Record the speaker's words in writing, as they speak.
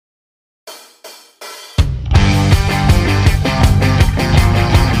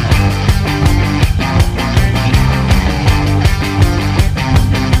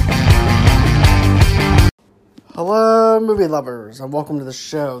movie lovers, and welcome to the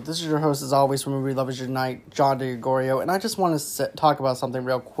show. This is your host, as always, from Movie Lovers Unite, John DeGregorio, and I just want to talk about something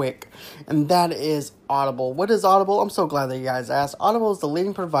real quick, and that is Audible. What is Audible? I'm so glad that you guys asked. Audible is the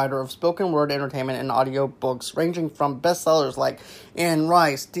leading provider of spoken word entertainment and audio books, ranging from bestsellers like Anne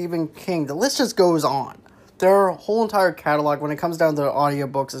Rice, Stephen King. The list just goes on. Their whole entire catalog, when it comes down to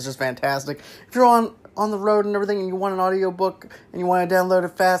audiobooks, is just fantastic. If you're on the road and everything and you want an audiobook and you want to download it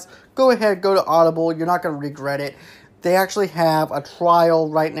fast, go ahead, go to Audible. You're not going to regret it. They actually have a trial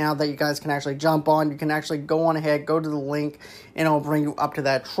right now that you guys can actually jump on. You can actually go on ahead, go to the link, and it'll bring you up to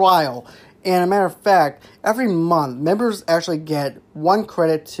that trial. And a matter of fact, every month, members actually get 1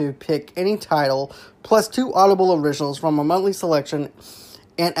 credit to pick any title, plus 2 Audible originals from a monthly selection,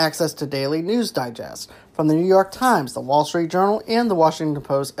 and access to daily news digests from the New York Times, the Wall Street Journal, and the Washington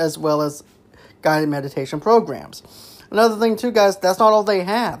Post, as well as guided meditation programs. Another thing too, guys, that's not all they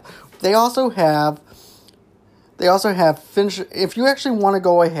have. They also have if you actually want to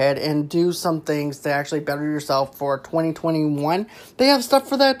go ahead and do some things to actually better yourself for 2021, they have stuff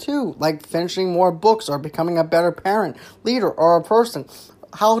for that too, like finishing more books or becoming a better parent, leader, or a person.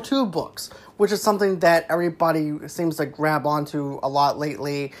 How-to books, which is something that everybody seems to grab onto a lot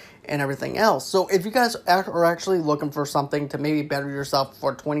lately, and everything else. So if you guys are actually looking for something to maybe better yourself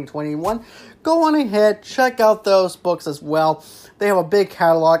for 2021, go on ahead, check out those books as well. They have a big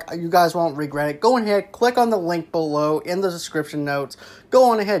catalog. You guys won't regret it. Go ahead, click on the link below in the description notes. Go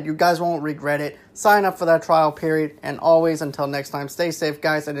on ahead. You guys won't regret it. Sign up for that trial period. And always, until next time, stay safe,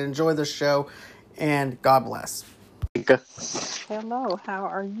 guys, and enjoy the show. And God bless. Hello, how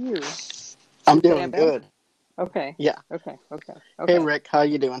are you? I'm doing good. Okay. Yeah. Okay. Hey, Rick, how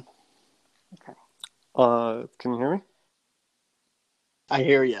you doing? Okay. Can you hear me? I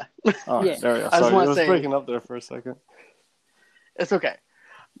hear you. Oh, Yeah. there we go. I just Sorry, wanna it was say- breaking up there for a second. It's okay.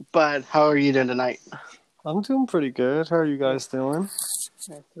 But how are you doing tonight? I'm doing pretty good. How are you guys doing?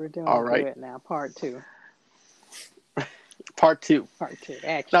 Yes, we're doing All right. good now. Part 2. Part 2.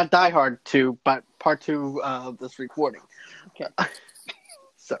 Action. Not Die Hard 2, but part 2 of this recording. Okay.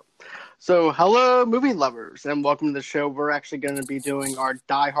 So hello, movie lovers, and welcome to the show. We're actually going to be doing our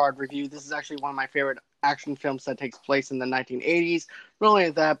Die Hard review. This is actually one of my favorite action films that takes place in the 1980s. Not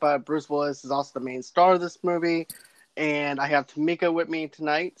only that, but Bruce Willis is also the main star of this movie. And I have Tamika with me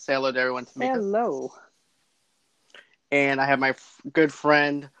tonight. Say hello to everyone, Tamika. Hello. And I have my good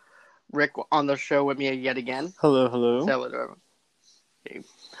friend Rick on the show with me yet again. Hello. Say hello to everyone. Okay.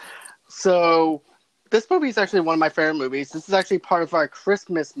 So this movie is actually one of my favorite movies. This is actually part of our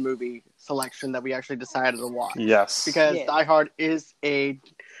Christmas movie selection that we actually decided to watch. Yes. Because Yes. Die Hard is a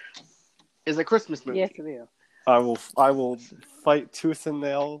Christmas movie. Yes, it is. I will fight tooth and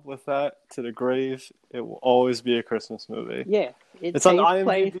nail with that to the grave. It will always be a Christmas movie. Yes. It's on takes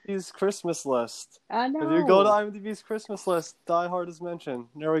place- IMDb's Christmas list. I know. If you go to IMDb's Christmas list, Die Hard is mentioned.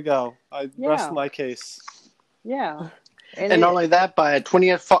 There we go. I rest my case. Yeah. And not only that, but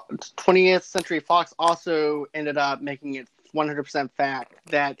 20th Century Fox also ended up making it 100% fact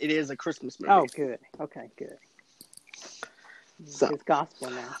that it is a Christmas movie. Oh, good. Okay, good. So- It's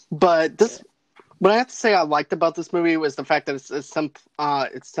gospel now. But this, what I have to say I liked about this movie was the fact that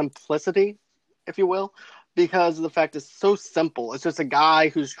its simplicity, if you will, because of the fact it's so simple. It's just a guy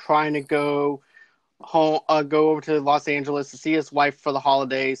who's trying to go home, go over to Los Angeles to see his wife for the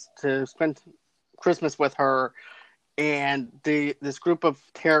holidays, to spend Christmas with her, and this group of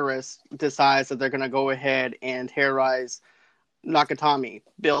terrorists decides that they're going to go ahead and terrorize Nakatomi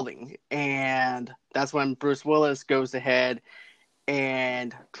building, and that's when Bruce Willis goes ahead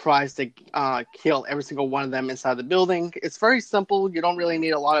and tries to kill every single one of them inside the building. It's very simple. You don't really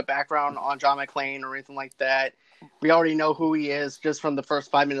need a lot of background on John McClane or anything like that. We already know who he is just from the first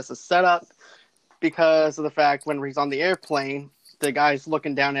 5 minutes of setup, because of the fact when he's on the airplane, the guy's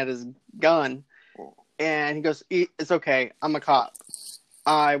looking down at his gun, and he goes, "It's okay, I'm a cop.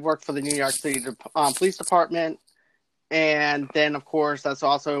 I work for the New York City Police Department." And then, of course, that's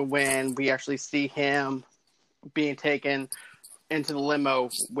also when we actually see him being taken into the limo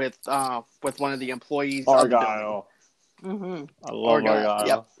with one of the employees. Argyle. Mm-hmm. I love Argyle.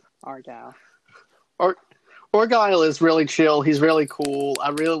 Yep. Argyle. Argyle is really chill. He's really cool. I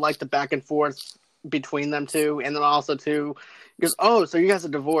really like the back and forth between them two. And then also, too, he goes, "Oh, so you guys are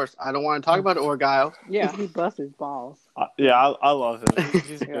divorced. I don't want to talk about Argyle." Yeah, he busts his balls. I love him.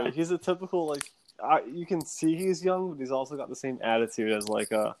 He's Yeah. good. He's a typical, you can see he's young, but he's also got the same attitude as,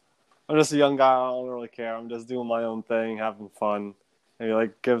 I'm just a young guy, I don't really care. I'm just doing my own thing, having fun. And he,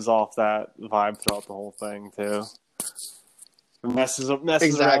 gives off that vibe throughout the whole thing, too. Messes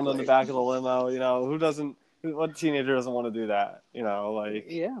around on the back of the limo, what teenager doesn't want to do that,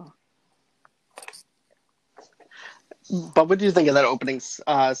 Yeah. But what do you think of that opening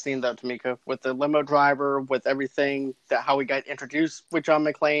scene, though, Tamika, with the limo driver, with everything that how we got introduced with John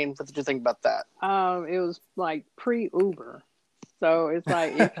McClane? What did you think about that? It was like pre-Uber. So it's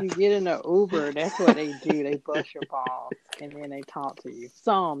like if you get in an Uber, that's what they do. They bust your balls and then they talk to you.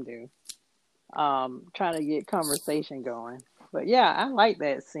 Some do. Trying to get conversation going. But yeah, I like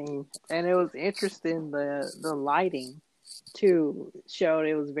that scene. And it was interesting the lighting too showed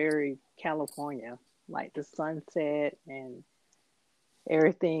it was very California. Like the sunset and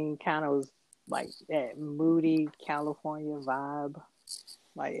everything kind of was like that moody California vibe.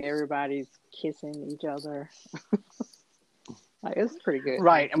 Like everybody's kissing each other. Like, it's pretty good.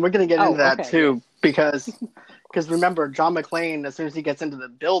 Right, and we're going to get into that okay, too, because remember, John McClane, as soon as he gets into the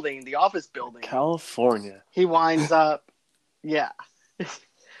building, the office building, California, he winds up, yeah.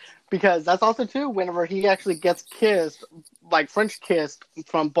 Because that's also too, whenever he actually gets kissed, like French kissed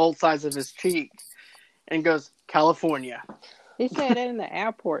from both sides of his cheek, and goes, California. He said that in the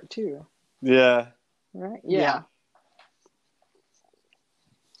airport too. yeah. Right? Yeah.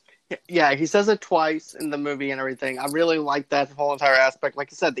 Yeah, he says it twice in the movie and everything. I really like that whole entire aspect. Like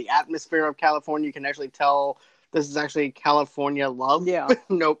I said, the atmosphere of California, you can actually tell this is actually California love. Yeah.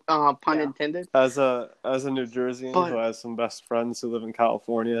 No pun Yeah. intended. As a New Jerseyan who has some best friends who live in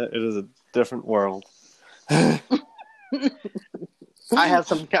California, it is a different world. I have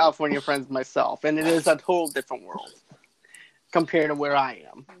some California friends myself, and it is a total different world compared to where I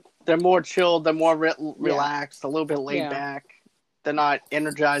am. They're more chilled, they're more relaxed, a little bit laid back. They're not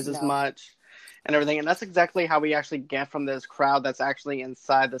energized as much and everything. And that's exactly how we actually get from this crowd that's actually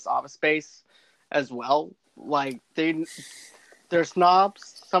inside this office space as well. Like, they're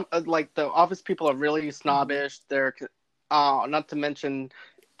snobs. Some like the office people are really snobbish. They're not to mention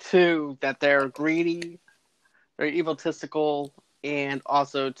too that they're greedy, they're egotistical, and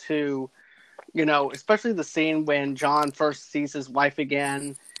also too, you know, especially the scene when John first sees his wife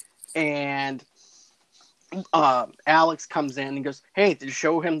again, and Alex comes in and goes, "Hey, did you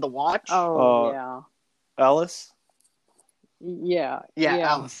show him the watch?" Oh yeah, Alice. Yeah,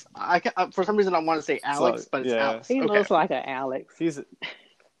 Alice. For some reason I want to say Alex, but it's Alice. He looks like an Alex. He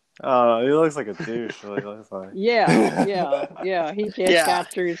looks like a douche. Really looks like. Yeah. He just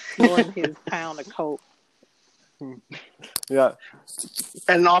got through scoring his pound of coke. Yeah.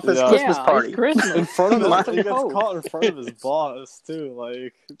 An office Christmas party. It's Christmas. In front of his, he gets caught in front of his boss too.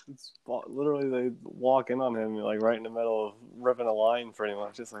 Like, literally, they walk in on him like right in the middle of ripping a line, pretty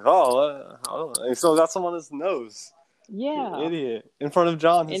much. It's like, I don't know. He still got some on his nose. Yeah, you idiot. In front of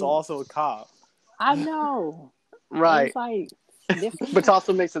John, who's also a cop. I know. Right. It's like, which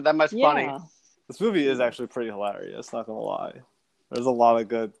also makes it that much funny. This movie is actually pretty hilarious. Not gonna lie. There's a lot of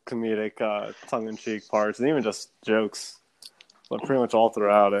good comedic, tongue-in-cheek parts, and even just jokes, but pretty much all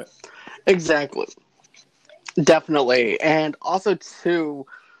throughout it. Exactly. Definitely. And also, too,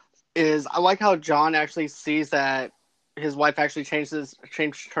 is I like how John actually sees that his wife actually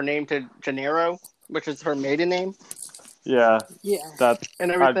changed her name to Gennaro, which is her maiden name. Yeah. That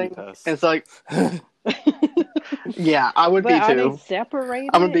and everything. And it's like, yeah, I would be too. Are they separated?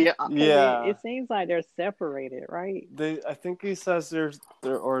 I would be. Yeah. It seems like they're separated, right? I think he says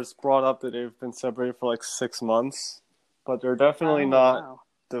or it's brought up that they've been separated for like 6 months, but they're definitely not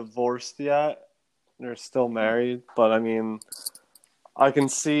divorced yet. They're still married, but I mean, I can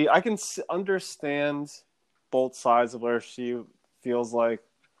understand both sides of where she feels like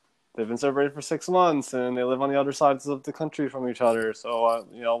they've been separated for 6 months and they live on the other sides of the country from each other. So,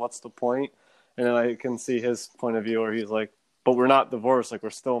 what's the point? And then I can see his point of view where he's like, but we're not divorced. Like, we're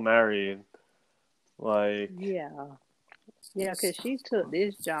still married. Like, yeah, because she took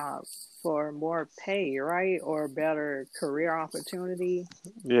this job for more pay, right? Or better career opportunity.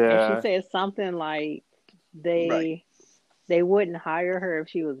 Yeah. And she said something like they wouldn't hire her if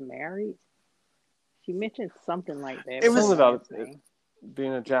she was married. She mentioned something like that. It was something about it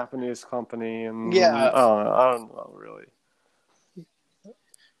being a Japanese company, and yeah, I don't know really.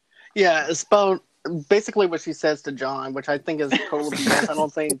 Yeah, it's about basically what she says to John, which I think is totally BS. I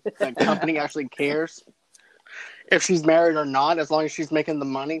don't think the company actually cares if she's married or not, as long as she's making the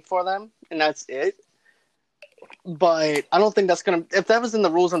money for them, and that's it. But I don't think that's going to... If that was in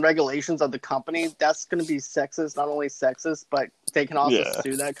the rules and regulations of the company, that's going to be sexist. Not only sexist, but they can also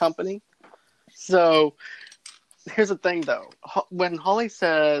sue that company. So, here's the thing, though. When Holly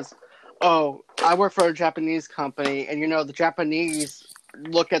says, oh, I work for a Japanese company, and, the Japanese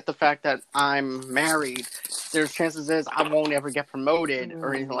look at the fact that I'm married, there's chances is I won't ever get promoted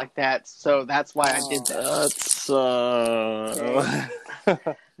or anything like that. So that's why I did that. That's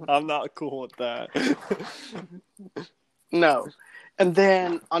I'm not cool with that. No. And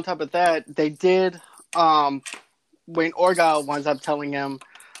then on top of that, they did Wayne Orgyle winds up telling him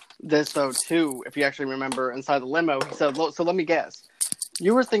this, though, too, if you actually remember, inside the limo. He said, so let me guess.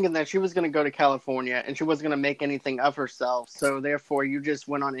 You were thinking that she was going to go to California and she wasn't going to make anything of herself, so therefore you just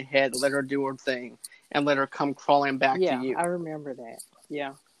went on ahead, let her do her thing, and let her come crawling back to you. Yeah, I remember that.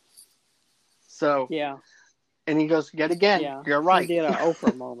 Yeah. So, yeah. And he goes, yet again, you're right. He did an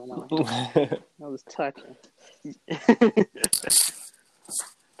Oprah moment on it. That was touching.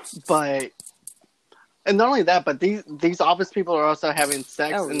 But, and not only that, but these office people are also having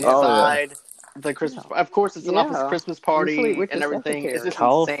sex inside the Christmas. Of course, it's an office Christmas party and everything. It's just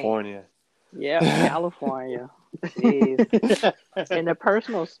California. Insane. Yeah, California. Jeez. In the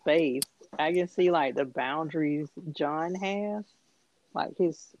personal space, I can see like the boundaries John has. Like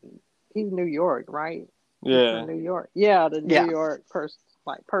he's New York, right? Yeah. He's from New York. Yeah, the New York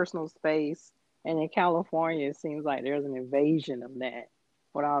personal space. And in California, it seems like there's an invasion of that,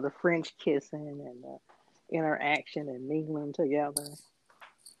 with all the French kissing and the interaction and mingling together.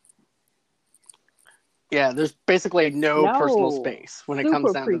 Yeah, there's basically no personal space when it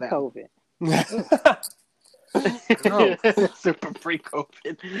comes down to that. Super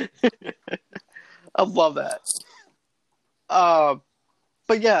pre-COVID. I love that.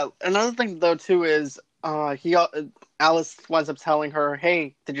 But yeah, another thing though too is Alice winds up telling her,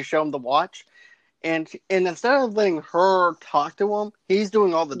 "Hey, did you show him the watch?" And instead of letting her talk to him, he's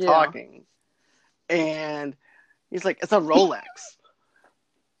doing all the talking. And he's like, "It's a Rolex."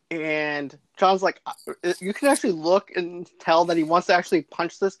 And John's like, you can actually look and tell that he wants to actually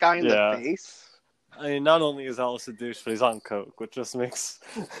punch this guy in the face. I mean, not only is Alice a douche, but he's on coke, which just makes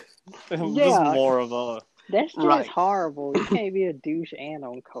him just more of a... That's just horrible. You can't be a douche and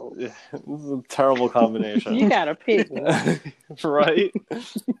on coke. Yeah, this is a terrible combination. You gotta pick one. Right?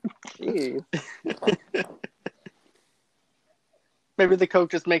 Jeez. Maybe the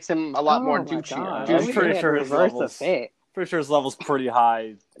coke just makes him a lot more douchey. I'm pretty sure his level's pretty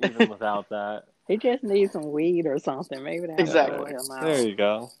high, even without that. He just needs some weed or something. Maybe that's exactly. There you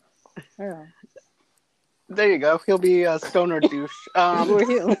go. Yeah. There you go. He'll be a stoner douche. At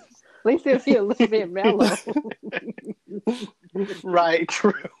least he'll be a little bit mellow. Right,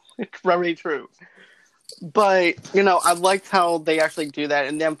 true. Very true. But, I liked how they actually do that.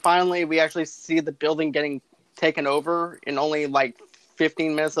 And then finally, we actually see the building getting taken over in only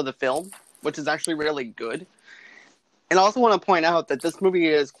 15 minutes of the film, which is actually really good. And I also want to point out that this movie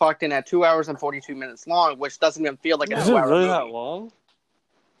is clocked in at 2 hours and 42 minutes long, which doesn't even feel like a 2 hour movie. Is it really that long?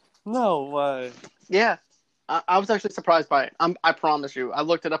 No way. Yeah. I was actually surprised by it. I promise you. I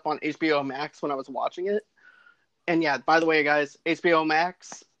looked it up on HBO Max when I was watching it. And yeah, by the way, guys, HBO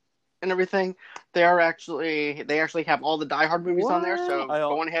Max and everything, they actually have all the Die Hard movies on there. So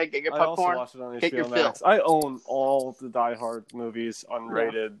go on ahead, get your popcorn, I also watch it on get your Max. fill. I own all the Die Hard movies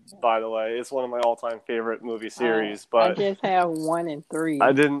unrated, by the way. It's one of my all-time favorite movie series. But I just have 1 and 3.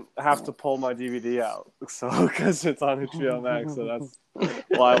 I didn't have to pull my DVD out, because it's on HBO Max, so that's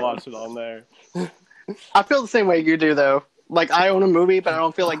why I watch it on there. I feel the same way you do, though. I own a movie, but I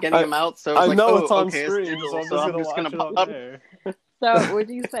don't feel like getting them out. So it's it's on screen, so I'm just gonna pop up there. So, would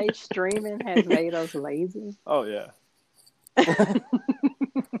you say streaming has made us lazy? Oh, yeah.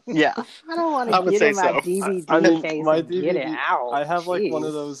 Yeah. I don't want to get in my DVD case and get it out. I have one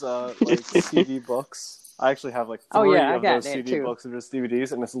of those CD books. I actually have 3 of those CD books of just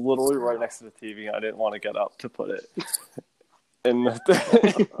DVDs, and it's literally right next to the TV. I didn't want to get up to put it in the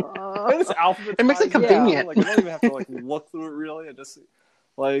thing. It's alphabetized. It makes it convenient. I don't even have to look through it really. I just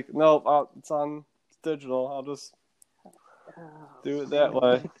no, it's on digital. I'll just do it that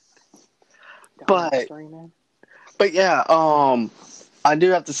way. But yeah, I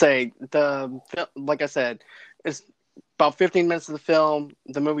do have to say like I said, it's about 15 minutes of the film.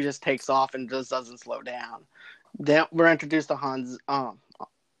 The movie just takes off and just doesn't slow down. Then we're introduced to Hans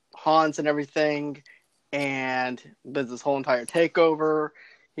and everything, and there's this whole entire takeover.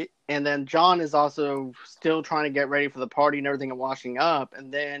 And then John is also still trying to get ready for the party and everything and washing up,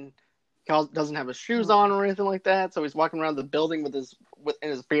 and then he doesn't have his shoes on or anything like that, so he's walking around the building in his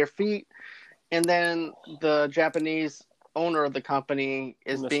bare feet. And then the Japanese owner of the company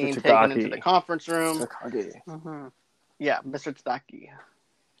is being taken into the conference room. Yeah, Mr. Tadaki.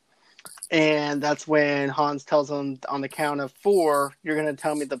 And that's when Hans tells him, on the count of 4, you're going to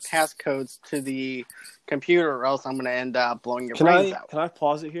tell me the passcodes to the computer, or else I'm going to end up blowing your brains out. Can I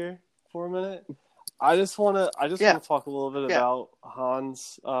pause it here for a minute? I just want to talk a little bit about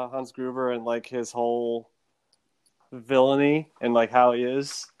Hans Gruber and his whole villainy and how he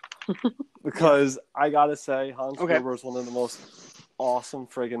is. Because I gotta say, Hans Gruber is one of the most awesome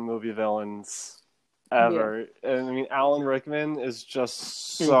friggin' movie villains ever. And I mean, Alan Rickman is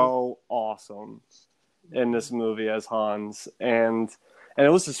just so awesome. in this movie as Hans, and it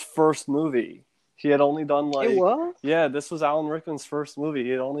was his first movie. He had only done It was? yeah, this was Alan Rickman's first movie. He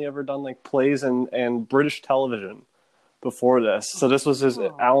had only ever done plays and British television before this. So this was his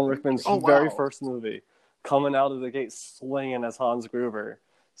Alan Rickman's very first movie, coming out of the gate swinging as Hans Gruber.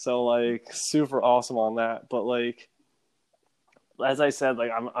 So super awesome on that. But as I said,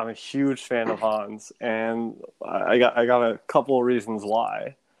 I'm a huge fan of Hans, and I got a couple of reasons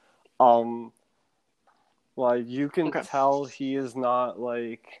why. You can tell he is not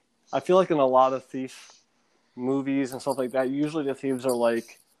I feel in a lot of thief movies and stuff like that, usually the thieves are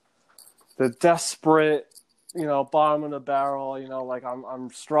the desperate, bottom of the barrel, I'm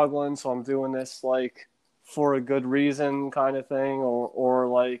struggling, so I'm doing this for a good reason kind of thing,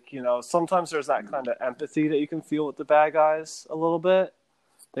 or sometimes there's that kind of empathy that you can feel with the bad guys a little bit.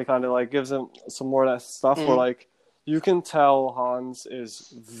 They kind of gives them some more of that stuff where you can tell Hans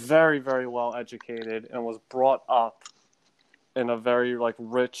is very, very well educated and was brought up in a very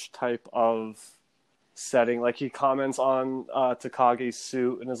rich type of setting. He comments on Takagi's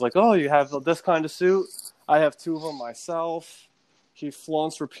suit and is oh, you have this kind of suit? I have 2 of them myself. He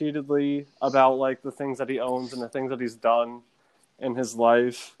flaunts repeatedly about the things that he owns and the things that he's done in his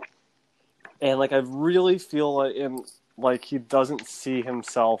life. And I really feel he doesn't see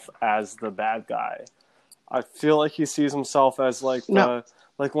himself as the bad guy. I feel he sees himself as when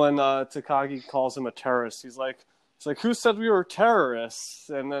Takagi calls him a terrorist, he's who said we were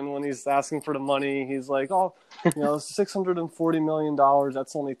terrorists? And then when he's asking for the money, he's $640 million,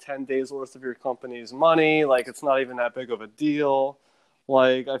 that's only 10 days worth of your company's money. It's not even that big of a deal.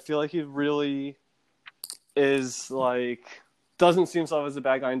 I feel he really is, doesn't see himself as a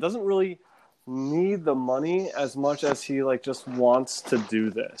bad guy and doesn't really need the money as much as he, just wants to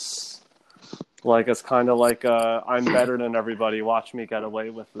do this. It's kind of I'm better than everybody, watch me get away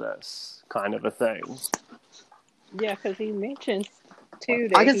with this kind of a thing. Yeah, because he mentions too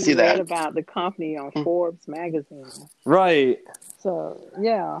that I can see read that about the company on Forbes magazine. Right. So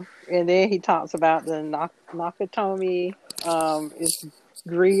yeah, and then he talks about the Nakatomi is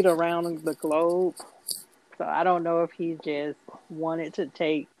greed around the globe. So I don't know if he just wanted to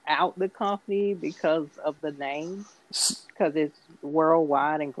take out the company because of the name, because it's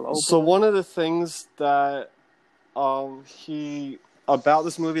worldwide and global. So one of the things that he about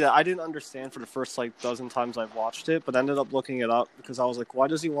this movie that I didn't understand for the first dozen times I've watched it, but ended up looking it up because I was why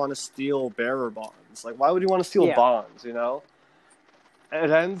does he want to steal bearer bonds? Why would he want to steal bonds? It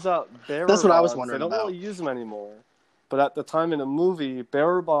ends up bearer That's what bonds, I was wondering they don't about. really use them anymore. But at the time in the movie,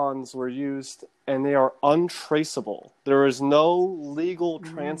 bearer bonds were used, and they are untraceable. There is no legal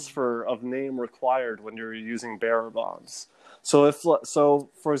transfer of name required when you're using bearer bonds. So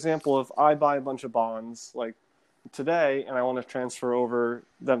for example, if I buy a bunch of bonds today and I want to transfer over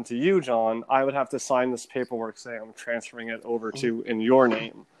them to you, John, I would have to sign this paperwork saying I'm transferring it over to in your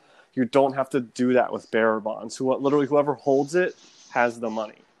name. You don't have to do that with bearer bonds. Literally whoever holds it has the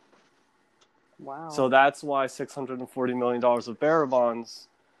money. Wow. So that's why $640 million of bearer bonds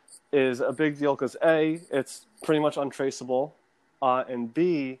is a big deal because A, it's pretty much untraceable, and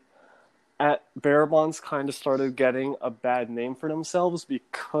B, bearer bonds kind of started getting a bad name for themselves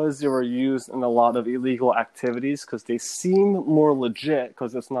because they were used in a lot of illegal activities because they seem more legit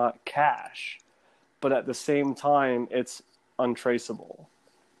because it's not cash, but at the same time it's untraceable.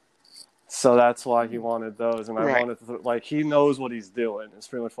 So that's why he wanted those, and I wanted to, he knows what he's doing. Is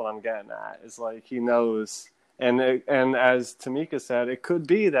pretty much what I'm getting at. Is he knows, and as Tamika said, it could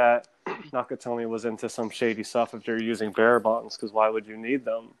be that Nakatomi was into some shady stuff if you're using bearer bonds, because why would you need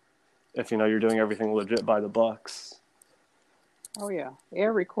them if you're doing everything legit by the books? Oh yeah,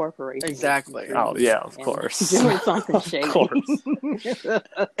 every corporation. Exactly. Oh yeah, of course. Doing something shady. Of course.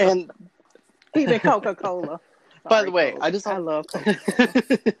 And even Coca-Cola. by the way, Coke. I love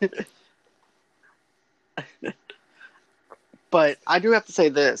Coca-Cola. But I do have to say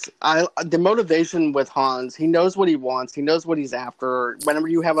this. The motivation with Hans, he knows what he wants. He knows what he's after. Whenever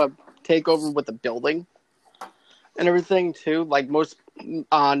you have a takeover with the building and everything, too, most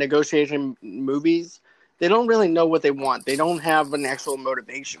negotiation movies, they don't really know what they want. They don't have an actual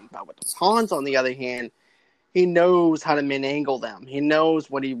motivation. But with Hans, on the other hand, he knows how to manangle them. He knows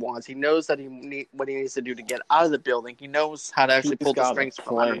what he wants. He knows that what he needs to do to get out of the building. He knows how to actually pull the strings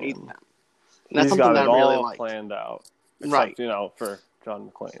from underneath them. And that's something that I really like. Planned out. Except, right. For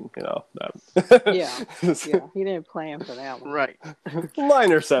John McClane, Yeah, he didn't plan for that one. Right.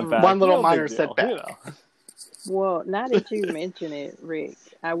 Minor setback. One little minor setback. Well, now that you mention it, Rick,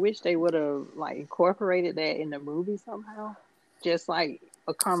 I wish they would have incorporated that in the movie somehow. Just a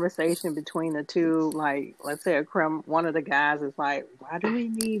conversation between the two. Let's say one of the guys is why do we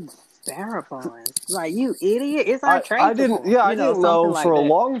need Bearer bonds. Like, you idiot. It's I untraceable. didn't. Yeah, I You know, didn't know something like for a that.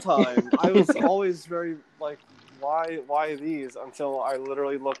 long time. I was always very like, why these? Until I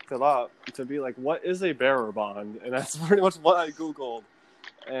literally looked it up to be like, what is a bearer bond? And that's pretty much what I googled,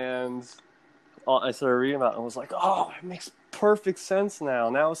 and I started reading about it and was like, oh, it makes perfect sense now.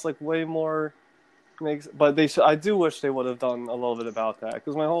 Now it's like way more makes. But I do wish they would have done a little bit about that,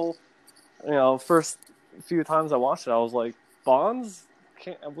 because my whole, first few times I watched it, I was like, bonds?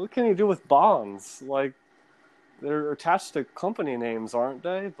 What can you do with bonds? Like, they're attached to company names, aren't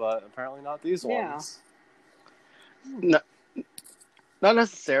they? But apparently not these ones. No, not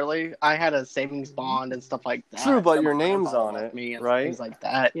necessarily. I had a savings bond and stuff like that. True, but that your my name's grandfather on left it, me and right? things like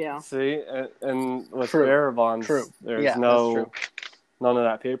that. Yeah. See, and with True. bearer bonds, True. there's Yeah, that's true. none of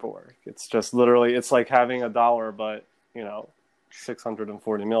that paperwork. It's just literally, it's like having $1, but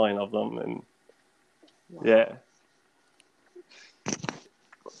 640 million of them, and Wow. yeah.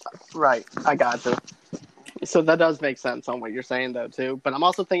 Right. I got you. So that does make sense on what you're saying, though, too. But I'm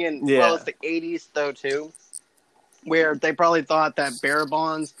also thinking, Yeah. well, it's the 80s, though, too, where they probably thought that bearer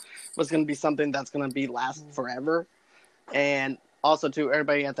bonds was going to be something that's going to be last forever. And also, too,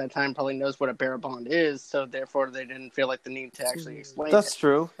 everybody at that time probably knows what a bearer bond is, so therefore they didn't feel like the need to actually explain That's it.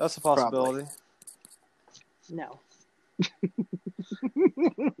 true. That's a possibility. No.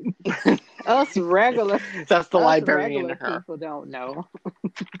 Us regular That's the us librarian in regular her. people don't know.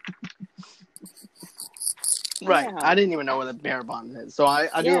 Right. Yeah. I didn't even know what a bearer bond is. So I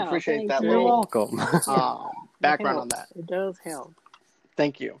do Yeah, appreciate thank that you. You're little welcome. Yeah. background It on that. helps. It does help.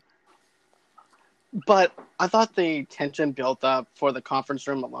 Thank you. But I thought the tension built up for the conference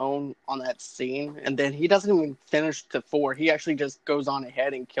room alone on that scene, and then he doesn't even finish the 4. He actually just goes on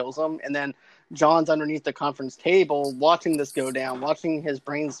ahead and kills him, and then John's underneath the conference table watching this go down, watching his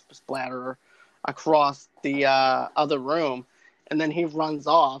brains splatter across the other room, and then he runs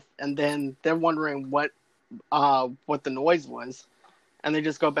off, and then they're wondering what the noise was, and they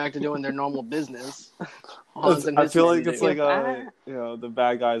just go back to doing their normal business. Hans and I his feel men like it's do. like the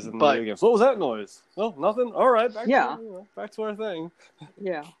bad guys in the video games. What was that noise? Oh, nothing. All right, back to our thing.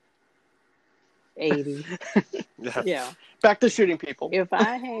 Yeah. 80. Yeah. Back to shooting people. If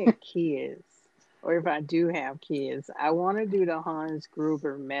I had kids, or if I do have kids, I want to do the Hans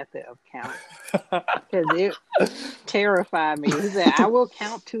Gruber method of counting, because it terrified me. He said, I will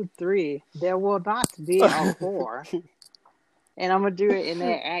count to 3. There will not be a 4. And I'm going to do it in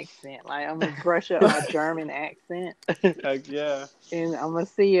that accent. Like, I'm going to brush up my German accent. Heck yeah. And I'm going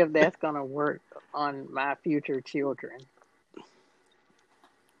to see if that's going to work on my future children.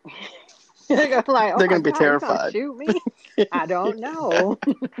 They're like, they're going to be terrified. Shoot me? I don't know.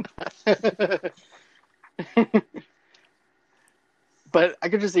 But I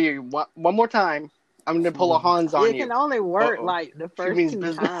could just see you one more time. I'm going to pull a Hans on you. It can only work like the first 2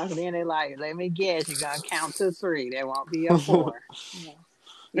 business. times. Then they're like, let me guess, you're going to count to 3. There won't be a 4.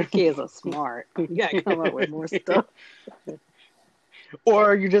 Your kids are smart. You got to come up with more stuff.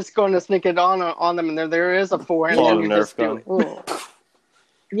 Or you're just going to sneak it on them, and there is a 4, and then you just do it. Ooh.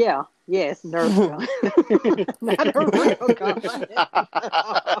 Yeah. Yes, Nerf gun. Not a real gun.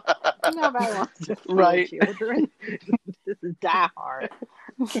 Nobody wants to kill children. This is Die Hard.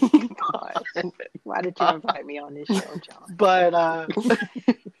 God. Why did you invite me on this show, John? But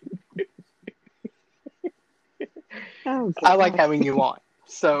I like having you on.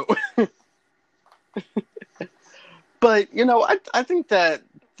 So, but I think that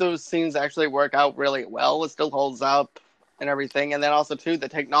those scenes actually work out really well. It still holds up and everything, and then also too the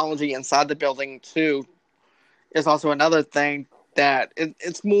technology inside the building too is also another thing that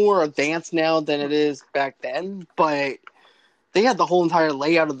it's more advanced now than it is back then. But they had the whole entire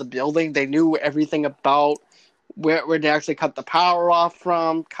layout of the building. They knew everything about where to actually cut the power off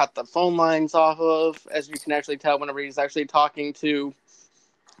from, cut the phone lines off of, as you can actually tell whenever he's actually talking to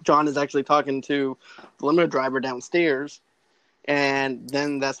John is actually talking to the limo driver downstairs, and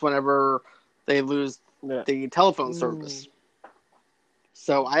then that's whenever they lose the telephone service.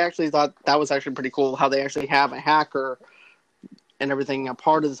 So I actually thought that was actually pretty cool how they actually have a hacker and everything a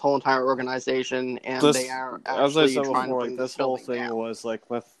part of this whole entire organization, and they are actually as I said trying before, to bring this whole thing was like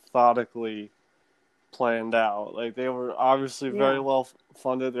methodically planned out. Like, they were obviously very well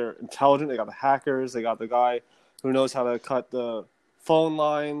funded. They're intelligent. They got the hackers. They got the guy who knows how to cut the phone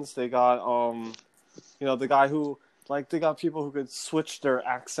lines. They got the guy who, like, they got people who could switch their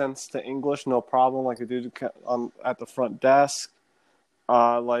accents to English no problem, like a dude at the front desk.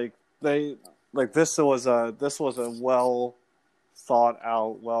 This was a well thought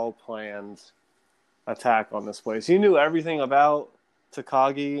out, well planned attack on this place. He knew everything about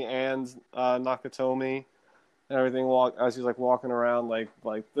Takagi and Nakatomi, and everything as he's like walking around, like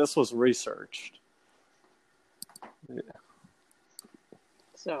this was researched. Yeah.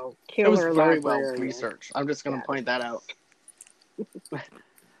 So, It was killer very well librarian. researched. I'm just going Got to point that out.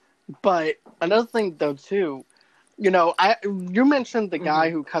 But another thing, though, too, you mentioned the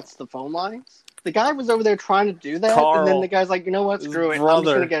guy who cuts the phone lines. The guy was over there trying to do that, Carl, and then the guy's like, you know what, screw it. I'm just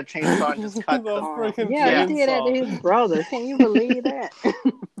brother. going to get a chainsaw and just cut The the freaking Yeah, he did that to chainsaw. his brother. Can you believe that?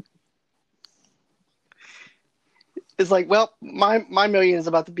 It's like, well, my million is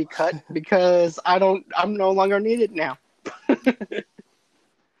about to be cut because I'm no longer needed now.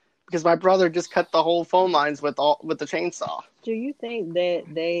 Because my brother just cut the whole phone lines with the chainsaw. Do you think that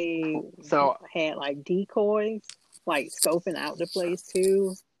they had like decoys, like scoping out the place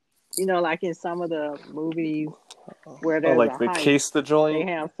too? You know, like in some of the movies where there's like a they heist, case the joint.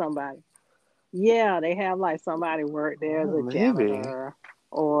 they have somebody. Yeah, they have like somebody work there as a Maybe. janitor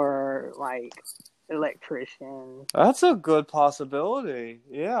or like electrician. That's a good possibility.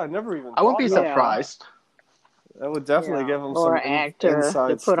 Yeah, I never even. I wouldn't be thought about surprised. That would definitely give him or some an actor inside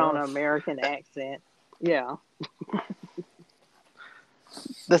to put stuff. on an American accent. Yeah.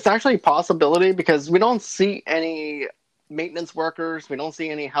 That's actually a possibility because we don't see any maintenance workers. We don't see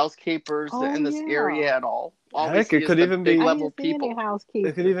any housekeepers in this area at all. All we Heck, see it is could the even big be level I didn't see any people.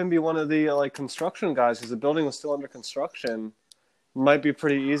 housekeepers. It could even be one of the like construction guys because the building was still under construction. Might be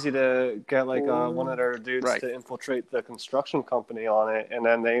pretty easy to get like one of their dudes to infiltrate the construction company on it, and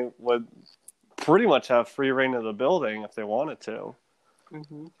then they would pretty much have free reign of the building if they wanted to.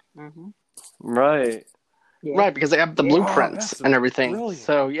 Right. Yeah. Right, because they have the blueprints and everything. brilliant.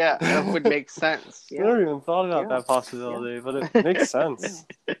 So, yeah, that would make sense. I never even thought about that possibility, but it makes sense.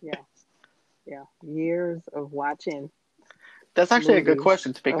 Yeah. Years of watching. That's actually a good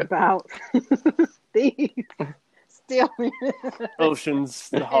question to pick up. About these. Still.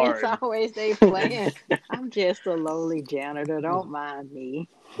 Ocean's And hard. it's always they playing. I'm just a lowly janitor. Don't mind me.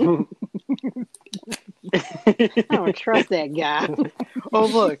 I don't trust that guy. Oh,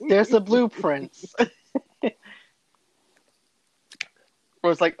 look, there's the blueprints. Or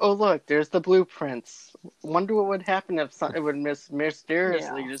it's like, oh, look, there's the blueprints. Wonder what would happen if it would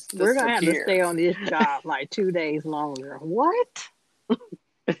mysteriously just disappear. We're going to have to stay on this job like 2 days longer. What?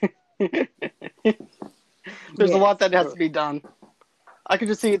 There's a lot that has to be done. I could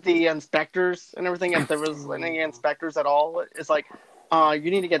just see the inspectors and everything. If there was any inspectors at all, it's like,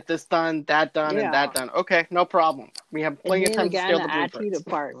 you need to get this done, that done, and that done. Okay, no problem. We have plenty of time to steal the blueprints. IT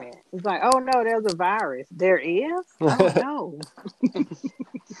department. It's like, oh no, there's a virus. There is? Oh no.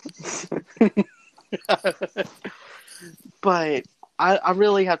 But I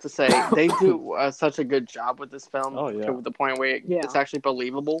really have to say, they do such a good job with this film to the point where it's actually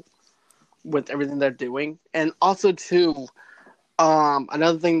believable with everything they're doing. And also, too,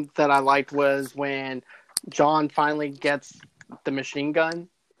 another thing that I liked was when John finally gets the machine gun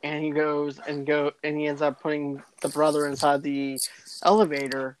and he goes and he ends up putting the brother inside the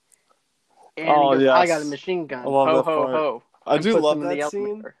elevator and he goes, I got a machine gun. Ho, ho, ho. I do love that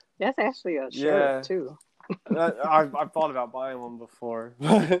scene. That's actually a shirt, too. I've thought about buying one before.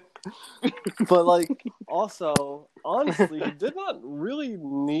 But, like, also, honestly, he did not really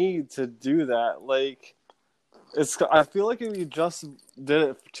need to do that. Like, I feel like if he just did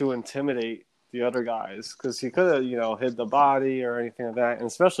it to intimidate the other guys, because he could have, hid the body or anything like that, and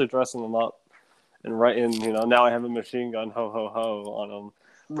especially dressing them up and writing, now I have a machine gun, ho, ho, ho, on them.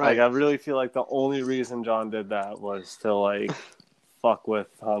 Right. Like, I really feel like the only reason John did that was to, like, fuck with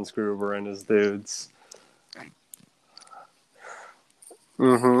Hans Gruber and his dudes.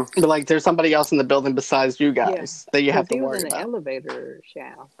 Mm-hmm. But, like, there's somebody else in the building besides you guys that you have to worry about. He was in the elevator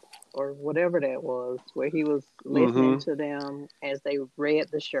shaft, or whatever that was, where he was listening to them as they read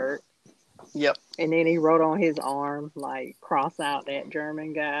the shirt. Yep. And then he wrote on his arm, like, cross out that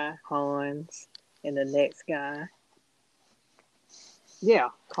German guy, Hans, and the next guy. Yeah,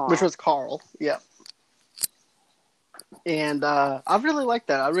 Carl. Which was Carl, yep. And I really like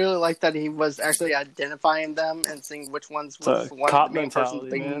that. I really like that he was actually identifying them and seeing which ones was one of the main persons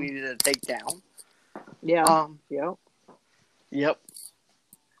they needed to take down. Yeah. Yep.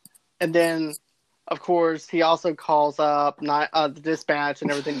 And then, of course, he also calls up the dispatch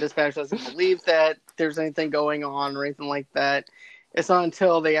and everything. Dispatch doesn't believe that there's anything going on or anything like that. It's not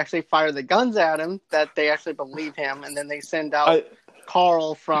until they actually fire the guns at him that they actually believe him, and then they send out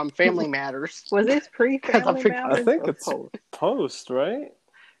Carl from Family Matters. Was this pre-Family Matters? I think it's post, right?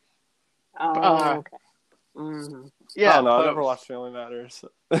 Okay. Mm-hmm. Yeah, I don't know. I Pose. never watched Family Matters.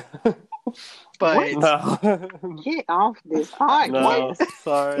 But No. Get off this No, podcast.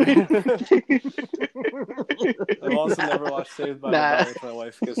 sorry. I've also never watched Saved by the Nah. Bell, which my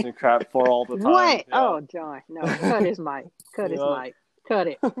wife gives me crap for all the time. What? Yeah. Oh, John, no. Cut his mic. Cut his Yeah. mic. Cut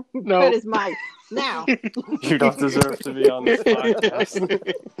it. No. Cut his mic. Now. You don't deserve to be on this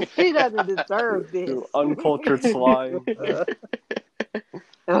podcast. He doesn't deserve this. You uncultured swine.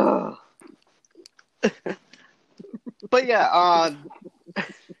 Ugh. But yeah,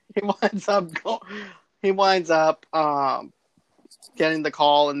 he winds up getting the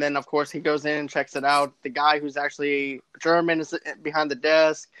call, and then of course he goes in and checks it out. The guy who's actually German is behind the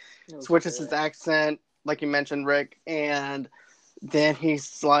desk, switches his accent, like you mentioned, Rick, and then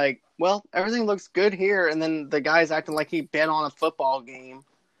he's like, "Well, everything looks good here." And then the guy's acting like he bet on a football game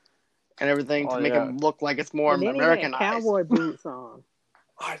and everything to make him look like it's more And then Americanized. he had cowboy boots on.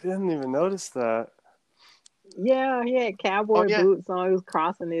 I didn't even notice that. Yeah, he had cowboy boots on. He was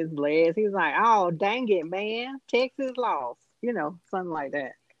crossing his legs. He was like, "Oh, dang it, man! Texas lost." You know, something like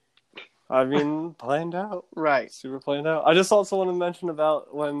that. I mean, planned out. Right. Super planned out. I just also want to mention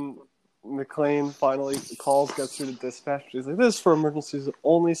about when McClane finally gets through to dispatch. He's like, "This is for emergencies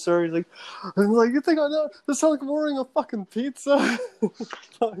only, sir." He's like, "You think I know? This sounds like I'm ordering a fucking pizza."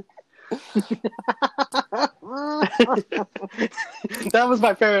 That was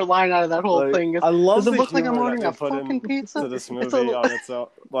my favorite line out of that whole thing. I love does it the look like I'm humor ordering that a they put fucking pizza to this movie on its own,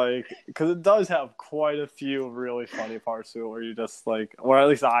 because it does have quite a few really funny parts to it where you just or at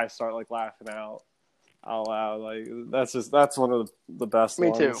least I start laughing out loud. That's one of the best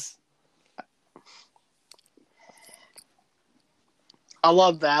ones. Me too. I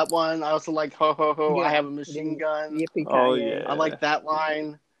love that one. I also like "Ho ho ho, I have a machine gun." Oh yeah, I like that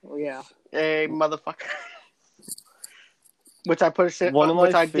line. Oh yeah. Hey, motherfucker. Which I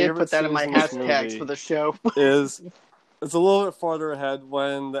did put that in my hashtags for the show. It's a little bit farther ahead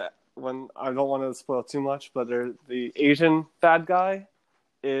when I don't want to spoil too much, but the Asian bad guy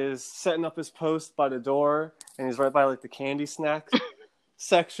is setting up his post by the door, and he's right by the candy snack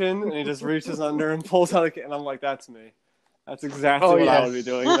section, and he just reaches under and pulls out and I'm like, that's me. That's exactly what I would be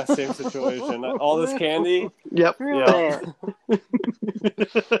doing in that same situation. All this candy. Yep. Yeah.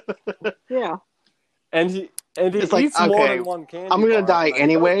 Yeah. And he it's eats more than one candy. I'm gonna die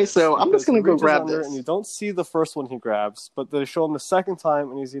anyway, so I'm just gonna go grab this. And you don't see the first one he grabs, but they show him the second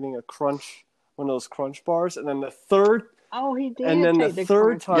time, and he's eating one of those crunch bars, and then the third. Oh, he did. And then the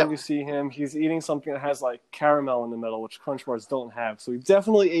third time you see him, he's eating something that has caramel in the middle, which crunch bars don't have. So he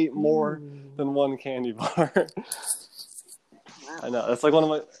definitely ate more than one candy bar. Wow. I know. That's one of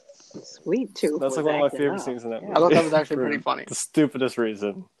my sweet tooth. That's one of my favorite scenes in that movie. I thought that was actually pretty funny. The stupidest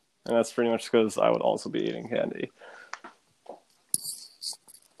reason, and that's pretty much because I would also be eating candy.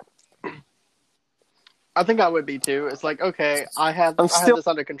 I think I would be too. It's okay, I have this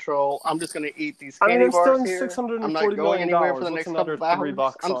under control. I'm just going to eat these candy bars here. I'm not going anywhere for the next couple of hours.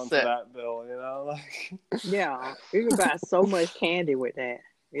 $3 I'm onto set. that bill, Yeah, you can buy so much candy with that.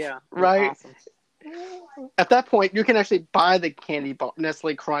 Yeah, right. Awesome. At that point, you can actually buy the candy bar,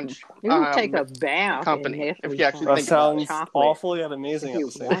 Nestle Crunch. You can take a bath company in if you actually that think sounds about it. awful yet amazing at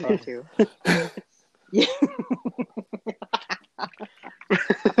the same time. Yeah.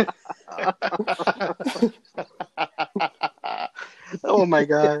 Oh my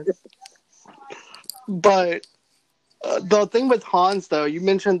god! But the thing with Hans, though, you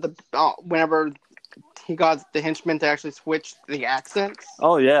mentioned whenever he got the henchman to actually switch the accents.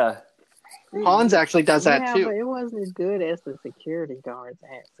 Oh yeah, Hans actually does that too. But it wasn't as good as the security guard's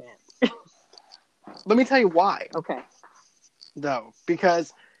accent. Let me tell you why. Okay. Though,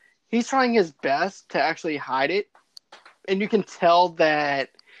 because he's trying his best to actually hide it, and you can tell that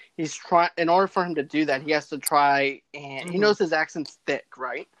he's trying. In order for him to do that, he has to try, and he knows his accent's thick,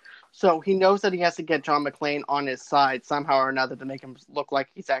 right? So he knows that he has to get John McClane on his side somehow or another to make him look like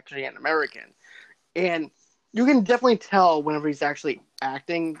he's actually an American. And you can definitely tell whenever he's actually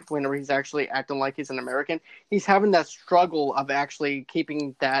acting like he's an American, he's having that struggle of actually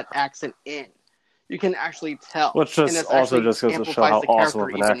keeping that accent in. You can actually tell. Which just also just goes to show how awesome of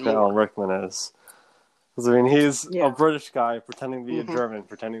an actor Alan Rickman is. Because, I mean, he's a British guy pretending to be a German,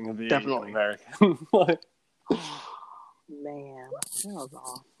 pretending to be an American. Man, that was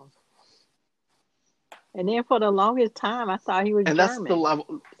awesome. And then for the longest time, I thought he was German. And that's the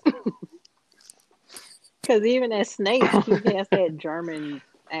level. Because even as Snape, he has that German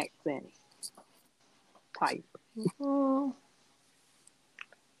accent type. You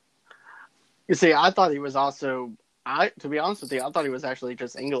see, I thought he was also... to be honest with you, I thought he was actually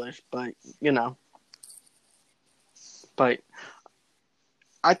just English, but, you know. But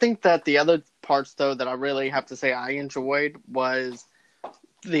I think that the other parts, though, that I really have to say I enjoyed was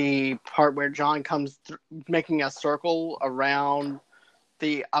the part where John comes making a circle around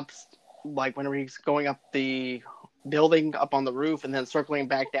the ups, like whenever he's going up the building up on the roof and then circling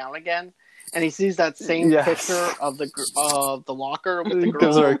back down again, and he sees that same Yes. picture of the locker with the He girl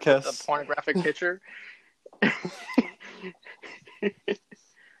gives her a with kiss. the pornographic picture.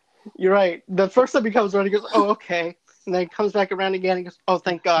 You're right. The first time he comes around, he goes, "Oh, okay," and then he comes back around again. And he goes, "Oh,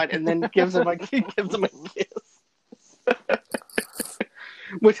 thank God," and then gives him a kiss.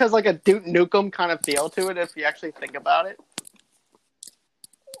 Which has like a Duke Nukem kind of feel to it if you actually think about it.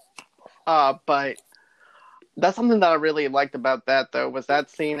 But that's something that I really liked about that, though, was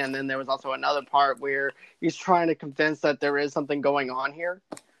that scene. And then there was also another part where he's trying to convince that there is something going on here.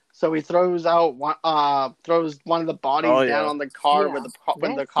 So he throws one of the bodies down on the car when the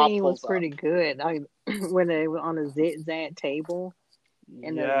cop scene pulls was pretty good. Like when they were on a zigzag table,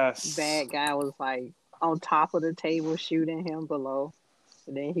 and the bad guy was like on top of the table shooting him below.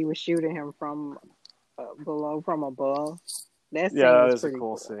 And then he was shooting him from below, from above. That scene was is pretty a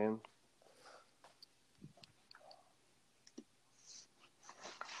cool scene.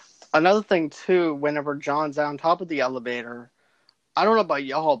 Another thing, too, whenever John's on top of the elevator, I don't know about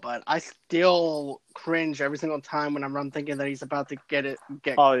y'all, but I still cringe every single time when I'm thinking that he's about to get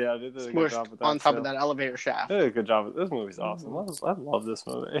Oh, yeah, they did a good job with that, on top of that elevator shaft. They did a good job. This movie's awesome. I love this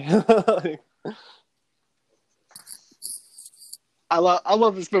movie. I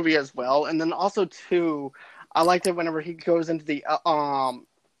love this movie as well. And then also, too, I liked it whenever he goes into the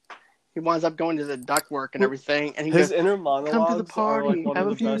he winds up going to the ductwork and everything, and he his goes, inner monologues "Come to the party, are like one have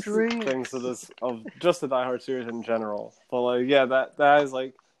of a the few best drinks." things of just the Die Hard series in general. But like, yeah, that is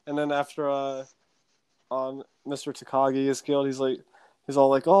like, and then after Mr. Takagi is killed, he's all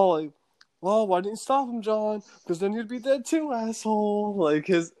like, "Oh, like, well, why didn't you stop him, John? Because then you'd be dead too, asshole." Like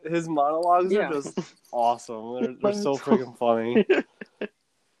his monologues are just awesome. They're so freaking funny.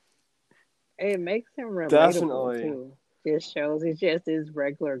 It makes him relatable Definitely. too. It shows he's just this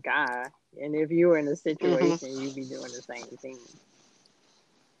regular guy, and if you were in a situation, you'd be doing the same thing.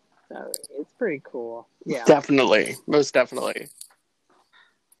 So it's pretty cool. Yeah, Definitely, most definitely.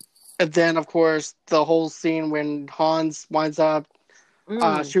 And then, of course, the whole scene when Hans winds up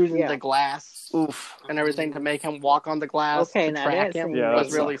shooting the glass and everything to make him walk on the glass to track him. Yeah,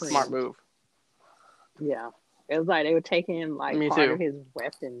 was really smart move. Yeah. It was like they were taking like Me part too. of his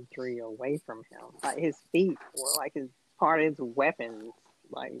weaponry away from him. Like his feet were like part of his weapons.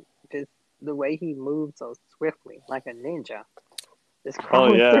 Like just the way he moved so swiftly, like a ninja. Just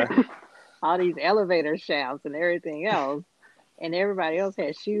crawling through all these elevator shafts and everything else. And everybody else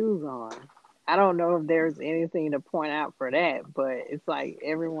had shoes on. I don't know if there's anything to point out for that, but it's like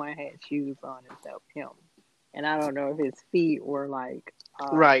everyone had shoes on except him. And I don't know if his feet were like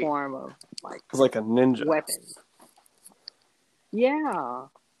a form of like a ninja weapon. Yeah.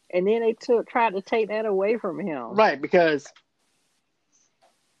 And then they tried to take that away from him. Right, because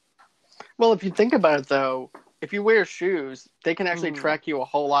well, if you think about it though, if you wear shoes, they can actually track you a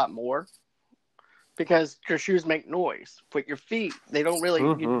whole lot more. Because your shoes make noise. But your feet, they don't really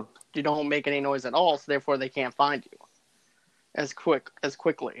you don't make any noise at all, so therefore they can't find you as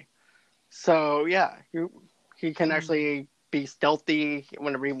quickly. So yeah, he can actually be stealthy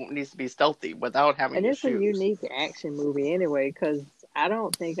whenever he needs to be stealthy without having to shoes. And it's a unique action movie anyway, because I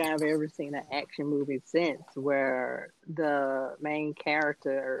don't think I've ever seen an action movie since where the main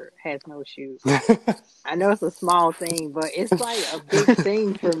character has no shoes. I know it's a small thing, but it's like a big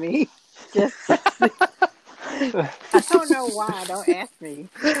thing for me. Just I don't know why. Don't ask me.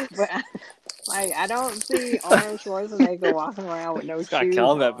 But I don't see Arnold Schwarzenegger walking around with no shoes. Got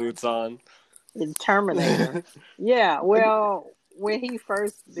combat boots on. In Terminator. Yeah. Well, when he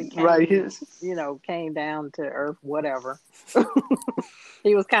first became, came down to Earth, whatever.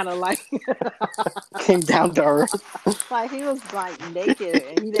 He was kind of like came down to Earth. Like he was like naked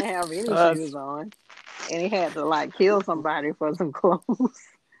and he didn't have any shoes on, and he had to like kill somebody for some clothes.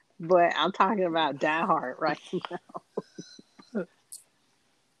 But I'm talking about Die Hard right now.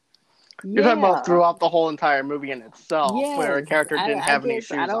 You're talking about throughout the whole entire movie in itself, where a character didn't have any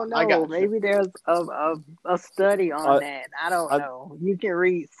shoes on. I don't know. Maybe there's a study on that. I don't know. You can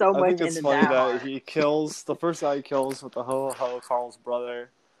read so much into Die Hard. I think it's funny that he kills the first guy he kills with the ho-ho, Carl's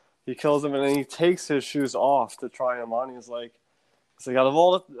brother. He kills him and then he takes his shoes off to try him on. He's like, out of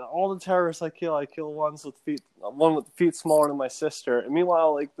all the terrorists I kill one with feet smaller than my sister. And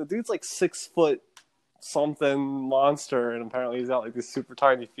meanwhile, like the dude's like 6 foot something monster, and apparently he's got like these super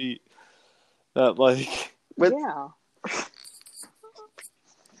tiny feet. That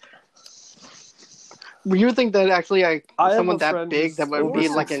You would think that actually, like I have someone a that friend big that who's would over be Yeah.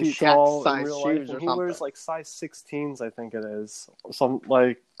 like 6 in feet Shaq tall in size real life, shoes and or he something. wears like size 16s, I think it is. Some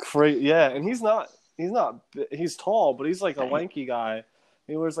like crazy, yeah. And he's not he's tall, but he's like a lanky guy.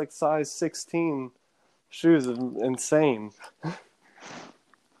 He wears like size 16 shoes. Insane.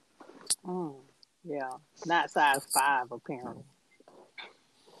 Yeah, not size 5 apparently.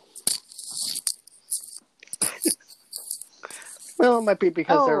 Well, it might be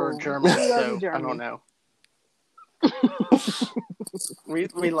because they were Oh, German, we love you, so I don't Germany. know. We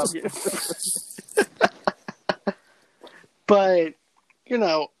love you. But, you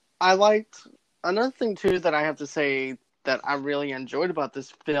know, I liked another thing too that I have to say that I really enjoyed about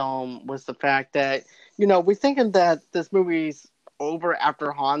this film was the fact that, you know, we're thinking that this movie's over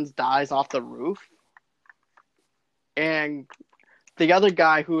after Hans dies off the roof. And the other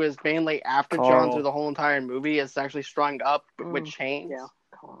guy who is mainly after John Carl. through the whole entire movie is actually strung up with chains. Yeah,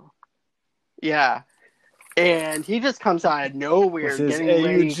 Carl. Yeah. And he just comes out of nowhere With his getting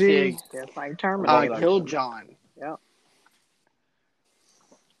ready AUG. to Just like Terminator. kill John. Yep.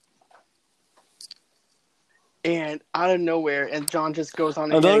 And out of nowhere, and John just goes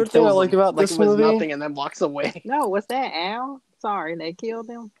on Another and thing I kills like him about like this it was movie- nothing, and then walks away. No, was that Al? Sorry, they killed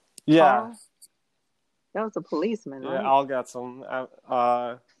him. Yeah. Carl? That was a policeman, right? Yeah, Al got some.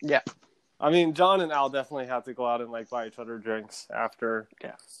 Yeah. I mean, John and Al definitely had to go out and like buy each other drinks after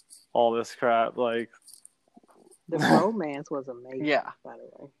all this crap. Like, The romance was amazing. Yeah. By the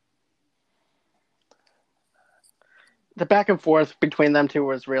way. The back and forth between them two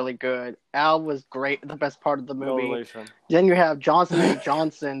was really good. Al was great, the best part of the no movie. relation. Then you have Johnson and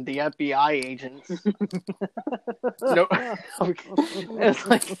Johnson, the FBI agents. No, it's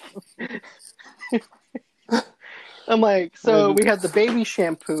like I'm like, so we had the baby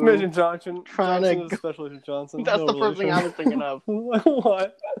shampoo. Imagine Johnson. Trying Johnson to is Special Agent Johnson. That's no the first thing I was thinking of.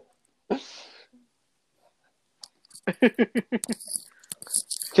 What?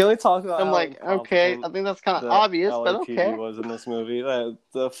 Can we talk about? I'm how like, okay, I incompetent think that's kind of the obvious, but LAPD okay. was in this movie? The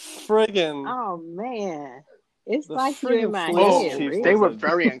friggin' Oh man, it's The like you're in friggin' my police Oh, head. chief Rick. they were was a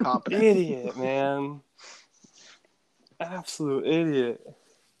very incompetent. idiot, man. Absolute idiot.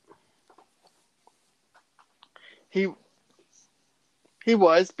 He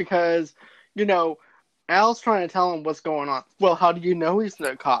was because, you know, Al's trying to tell him what's going on. Well, how do you know he's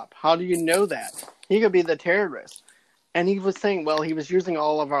the cop? How do you know that? He could be the terrorist. And he was saying, well, he was using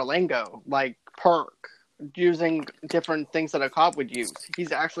all of our lingo, like perk, using different things that a cop would use.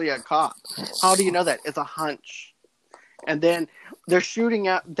 He's actually a cop. How do you know that? It's a hunch. And then they're shooting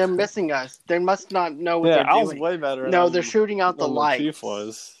out, they're missing us. They must not know what they're Al's doing. way better. No, than, they're shooting out the than lights. Chief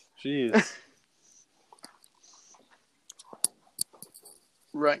was. Jeez.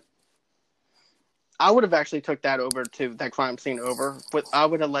 Right. I would have actually took that over to that crime scene over. But I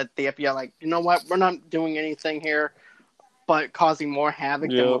would have let the FBI like, you know what? We're not doing anything here, but causing more havoc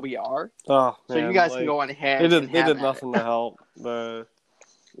than what we are. Oh, So man, you guys like, can go on ahead. They and did have nothing to help.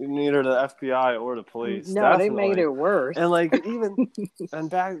 Neither the FBI or the police. No, definitely. they made it worse. And like even and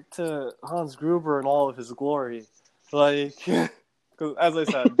back to Hans Gruber and all of his glory, like because as I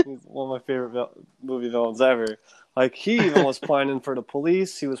said, he's one of my favorite movie villains ever. Like he even was planning for the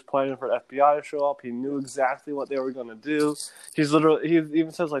police. He was planning for the FBI to show up. He knew exactly what they were going to do. He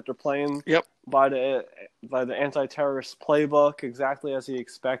even says like they're playing by the anti-terrorist playbook exactly as he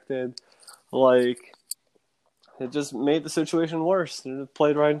expected. Like. It just made the situation worse. It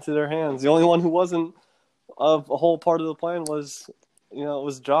played right into their hands. The only one who wasn't a whole part of the plan was, it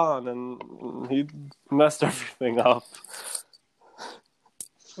was John, and he messed everything up.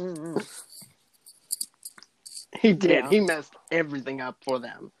 Mm-hmm. He did. Yeah. He messed everything up for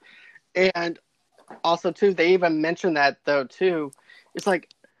them. And also, too, they even mentioned that, though, too. It's like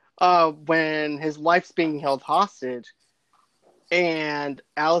when his wife's being held hostage, and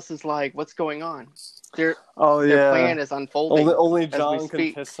Alice is like, what's going on? Their plan is unfolding. Only John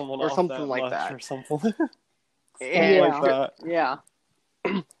can piss someone off something that like much that. or something. And, like that. Yeah.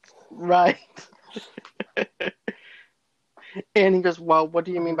 Right. And he goes, well, what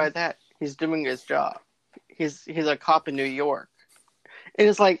do you mean by that? He's doing his job. He's a cop in New York. And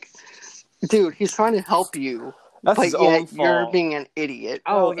it's like, dude, he's trying to help you. That's but his own yet you're fault. being an idiot.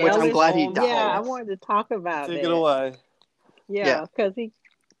 Oh, which I'm Ellis? glad he died. Yeah, I wanted to talk about Take that. it away. Yeah, because he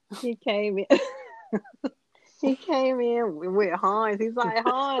came in. He came in with Hans. He's like,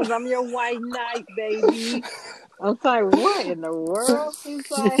 Hans, I'm your white knight, baby. I was like, what in the world? He's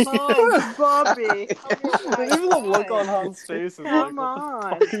like, Hans, Bobby. I'm your white Even the look knight. on Hans' face is like, Come what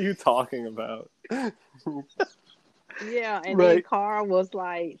on. the fuck are you talking about? Yeah, and then Right. Carl was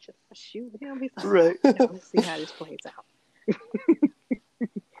like, should I shoot him? He's like, Right. no, let's see how this plays out.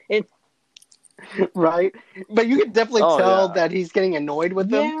 Right? But you can definitely Oh tell yeah. that he's getting annoyed with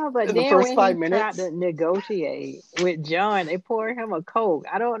them Yeah, but in the then first when he 5 minutes. tried to negotiate with John, they poured him a Coke.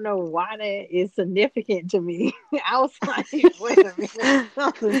 I don't know why that is significant to me. I was like, wait a minute,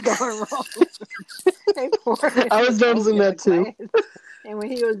 something's going wrong. They poured him I a was Coke noticing in a that too. glass. And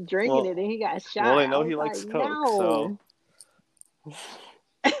when he was drinking it, Well, then he got well, shot. they I know was he like, likes Coke, so no.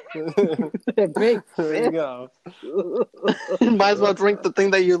 It makes there you sense. go. Might as well drink the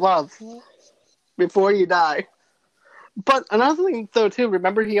thing that you love before you die. But another thing, though, too,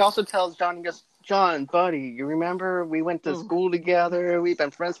 remember he also tells John, he goes, John, buddy, you remember we went to Mm. school together, we've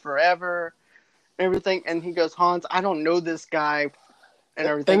been friends forever, everything. And he goes, Hans, I don't know this guy and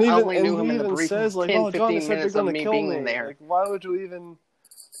everything. I only knew him He in the even brief says like, 10, "Oh, John, they 15 said they're minutes of gonna me kill being me. there. Like, why would you even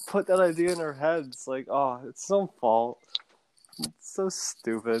put that idea in our heads? Like, oh, it's some fault. It's so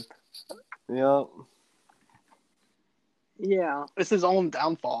stupid." Yeah. Yeah. It's his own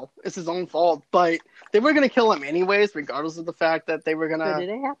downfall. It's his own fault. But they were going to kill him anyways, regardless of the fact that they were going So to did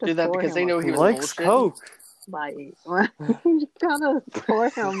they have to do that pour because him they a know he He was Coke? likes bullshit. Coke. Like, you gotta pour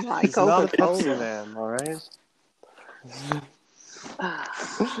him like He's not a Coca-Cola. Pepsi man, all right?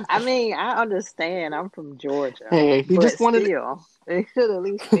 I mean, I understand. I'm from Georgia, Hey, he but just wanted. still, they should at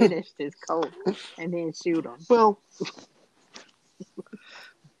least finish his Coke and then shoot him. Well,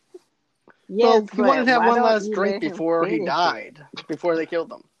 Yes, he wanted but to have why one don't last you drink let him before he finish it? died, before they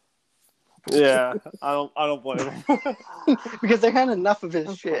killed him, Yeah, I don't blame him. because they had enough of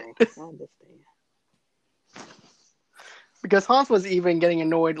his shit. Okay, I understand. Because Hans was even getting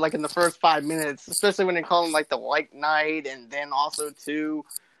annoyed, like in the first 5 minutes, especially when they call him like the White Knight, and then also too,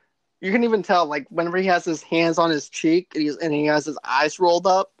 you can even tell like whenever he has his hands on his cheek and he has his eyes rolled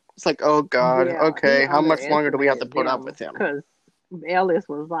up, it's like, oh god, Yeah, he okay, how much longer do we have to underestimated put up them with him? because Ellis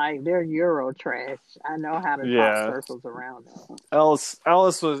was like, "They're Euro trash. I know how to talk Yeah. circles around them." Alice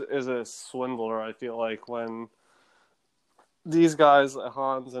is a swindler. I feel like when these guys,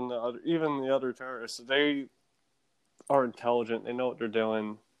 Hans and even the other terrorists, they are intelligent. They know what they're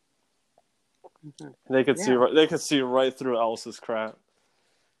doing. They could see right through Alice's crap.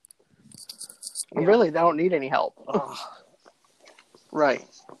 And really, they don't need any help. Right.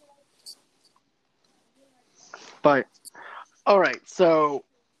 But, alright, so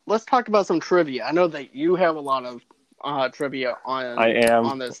let's talk about some trivia. I know that you have a lot of trivia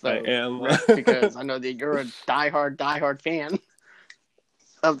on this, though. I am. Right? Because I know that you're a diehard fan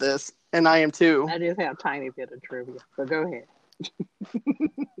of this, and I am too. I just have a tiny bit of trivia, so go ahead.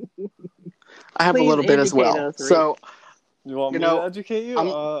 I have Please a little bit as educate well. us, Rick. So, You want You me know, to educate you?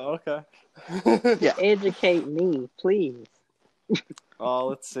 Okay. Yeah. Educate me, please.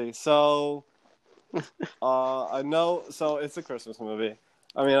 Let's see. So, I know. So it's a Christmas movie.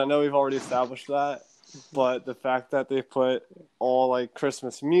 I mean, I know we've already established that, but the fact that they put all like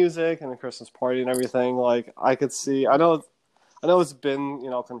Christmas music and a Christmas party and everything, like I could see. I know it's been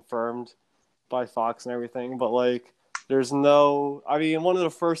confirmed by Fox and everything, but like there's no. I mean, one of the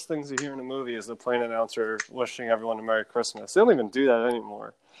first things you hear in a movie is the plane announcer wishing everyone a Merry Christmas. They don't even do that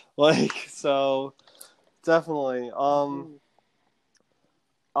anymore. Like so, definitely. no.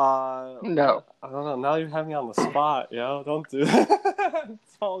 I don't know. Now you have me on the spot, yo. Don't do that.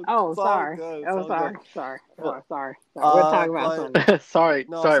 Sorry. Good. Sorry. But- Sorry. We're talking about something. Sorry,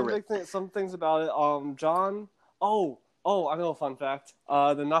 No, sorry, Rick. some things about it. John. I know a fun fact.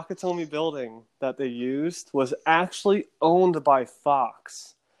 The Nakatomi building that they used was actually owned by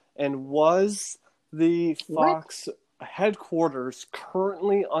Fox, and was the Fox headquarters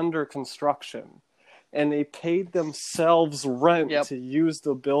currently under construction. And they paid themselves rent to use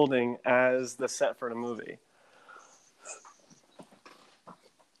the building as the set for the movie.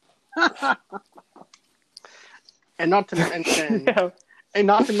 And not to mention,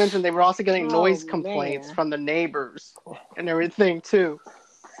 they were also getting noise complaints from the neighbors and everything too.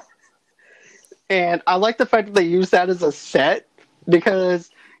 And I like the fact that they use that as a set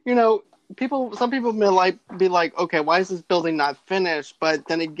because some people may be like, okay, why is this building not finished? But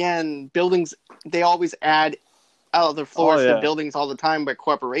then again, buildings, they always add other floors to buildings all the time by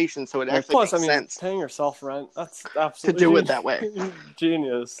corporations, so it actually makes sense. Paying yourself rent, that's absolutely to do it that way.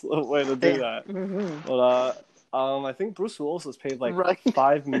 Genius way to do that. Mm-hmm. But I think Bruce Willis was paid like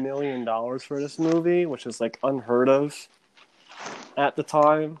 $5 million for this movie, which is like unheard of at the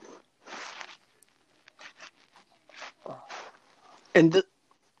time. And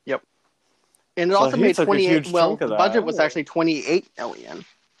and it also made 28. Well, the budget was actually 28 million.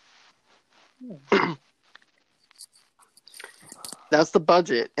 That's the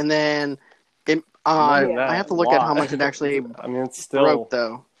budget, and then I have to look at how much it actually. I mean, it's still broke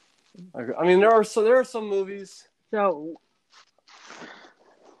though. I mean, there are some movies. So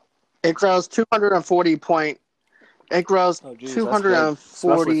It grossed 240 point. It grossed Oh, geez, that's good.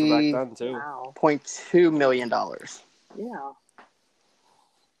 Especially for back then too. Wow. $240.2 million. Yeah.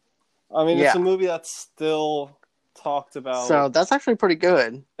 I mean, Yeah. it's a movie that's still talked about. So that's actually pretty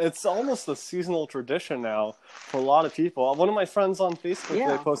good. It's almost a seasonal tradition now for a lot of people. One of my friends on Facebook Yeah.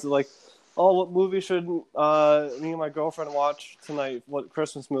 they posted like, "Oh, what movie should me and my girlfriend watch tonight? What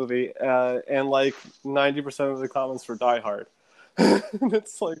Christmas movie?" And like 90% of the comments were Die Hard.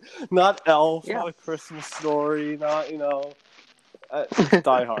 It's like not Elf, Yeah. not A Christmas Story, not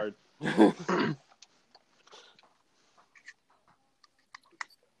Die Hard.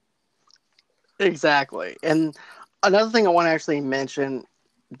 Exactly. And another thing I want to actually mention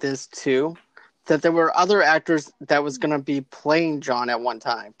this too, that there were other actors that was going to be playing John at one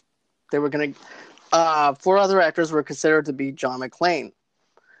time. They were going to, 4 other actors were considered to be John McClane.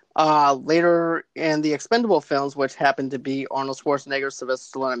 Later in the Expendable films, which happened to be Arnold Schwarzenegger,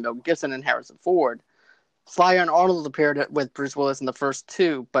 Sylvester Stallone, and Mel Gibson, and Harrison Ford, Sly and Arnold appeared with Bruce Willis in the first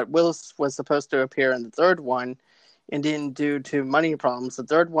 2, but Willis was supposed to appear in the third one, and didn't due to money problems. The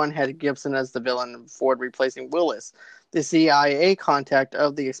third one had Gibson as the villain and Ford replacing Willis, the CIA contact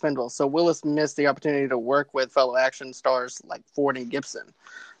of the Expendables. So Willis missed the opportunity to work with fellow action stars like Ford and Gibson.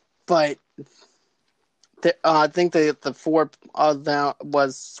 But I think the 4 of them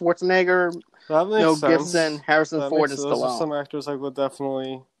was Schwarzenegger, That makes Mel sense. Gibson, Harrison Ford, and Those are some Stallone. actors I would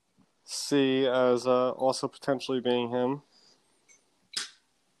definitely see as also potentially being him.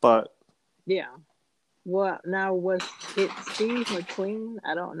 But Yeah. Well, now was it Steve McQueen?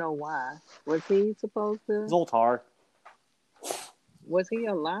 I don't know why. Was he supposed to? Zoltar. Was he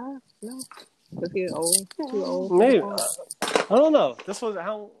alive? No. Was he old? Too old? Maybe. For the part? I don't know. This was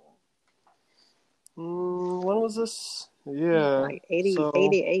how. When was this? Yeah. Like 80, so,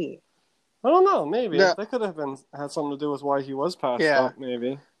 88. I don't know. Maybe Yeah. that could have had something to do with why he was passed Yeah. up.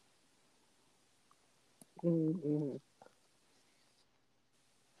 Maybe. Mm-hmm.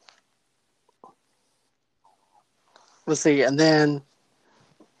 Let's see, and then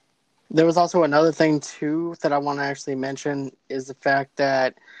there was also another thing too that I want to actually mention is the fact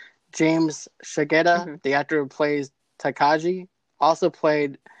that James Shigeta, Mhm. the actor who plays Takagi, also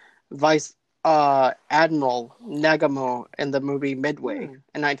played Vice Admiral Nagamo in the movie Midway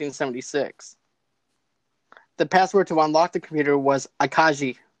in 1976. The password to unlock the computer was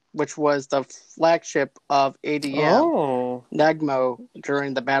Akaji, which was the flagship of ADM Oh. Nagamo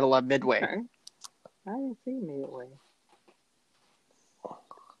during the Battle of Midway. Okay. I didn't see Midway.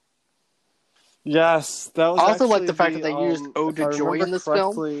 Yes, that was I also actually like the fact that they used Ode to if I Joy remember in this film.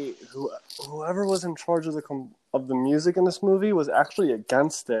 correctly, whoever was in charge of the music in this movie was actually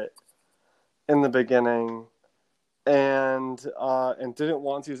against it in the beginning, and didn't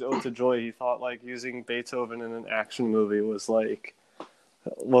want to use Ode to Joy. He thought like using Beethoven in an action movie was like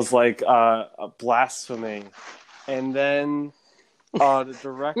a blasphemy, and then the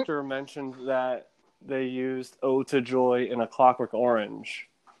director mentioned that they used Ode to Joy in A Clockwork Orange,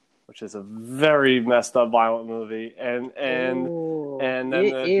 which is a very messed up, violent movie, and Ooh, then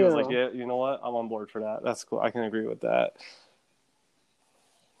he was like, "Yeah, you know what? I'm on board for that. That's cool. I can agree with that."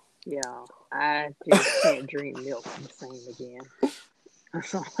 Yeah, I just can't drink milk the same again.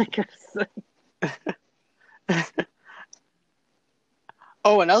 That's all I gotta say.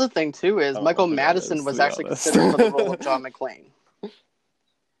 Oh, another thing too is I don't Michael know who that Madison is, was to be actually honest. considered for the role of John McClane.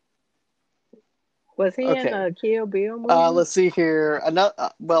 Was he in Okay. a Kill Bill movie? Let's see here. Another,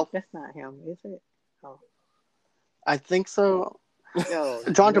 well, That's not him, is it? Oh, I think so. no,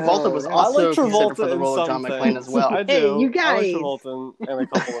 John Travolta no, was that- I also like considered for Travolta the in role of some John McClane things. as well. I do. Hey, you I like guys. Travolta in a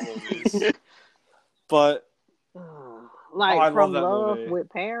couple of movies, but like I from love that Love movie. with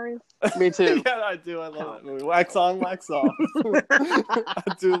Paris. Me too. Yeah, I do. I love that movie. Wax on, wax off.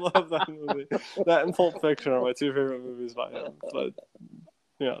 I do love that movie. That and Pulp Fiction are my 2 favorite movies by him. But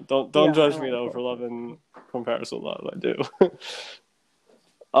yeah, don't Yeah, judge I me like though Pulp for loving Comparison Love. I do.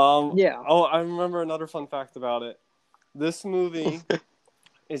 Yeah. Oh, I remember another fun fact about it. This movie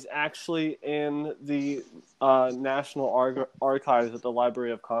is actually in the National Archives at the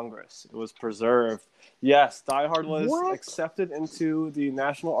Library of Congress. It was preserved. Yes, Die Hard was What? accepted into the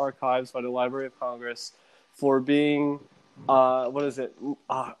National Archives by the Library of Congress for being, what is it?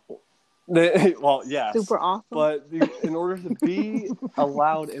 Well, yes. Super awesome. But in order to be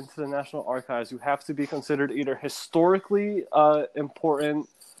allowed into the National Archives, you have to be considered either historically important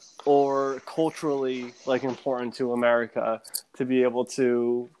or culturally important to America to be able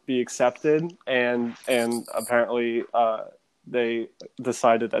to be accepted, and apparently they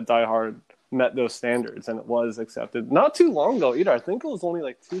decided that Die Hard met those standards and it was accepted not too long ago either. I think it was only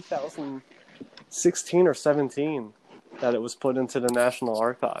like 2016 or 17 that it was put into the National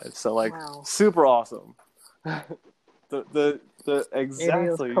Archives. So like Wow. super awesome. the It is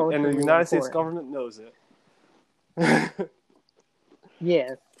exactly, and the culturally United States important. government knows it.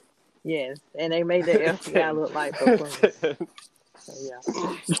 Yes. Yes. And they made the FBI look like buffoons. So, yeah.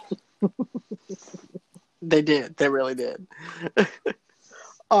 They did. They really did.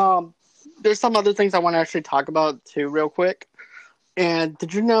 There's some other things I want to actually talk about too, real quick. And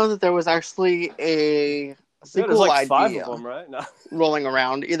did you know that there was actually a Yeah, there's sequel like 5 idea of them, right? No. rolling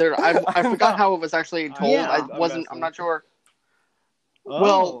around? Either I forgot how it was actually told. Yeah. I'm not sure. Oh.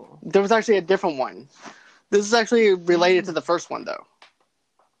 Well, there was actually a different one. This is actually related to the first one, though.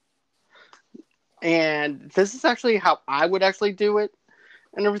 And this is actually how I would actually do it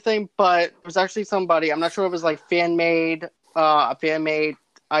and everything. But it was actually somebody, I'm not sure if it was like a fan made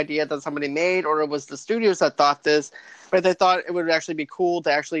idea that somebody made, or it was the studios that thought this. But they thought it would actually be cool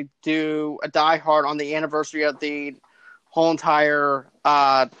to actually do a Die Hard on the anniversary of the whole entire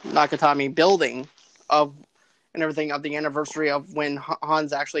Nakatomi building and everything, of the anniversary of when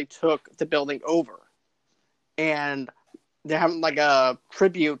Hans actually took the building over. And they're having like a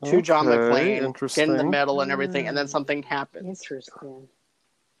tribute to John McClane, getting the medal and everything, and then something happens. Interesting.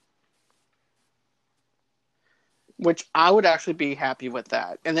 Which I would actually be happy with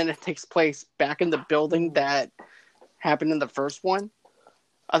that. And then it takes place back in the building that happened in the first one.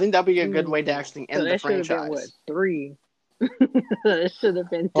 I think that'd be a good way to actually end the franchise. Should have been, 3? It should have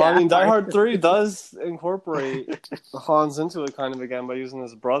been. Well, I mean, Die Hard 3 does incorporate Hans into it kind of again by using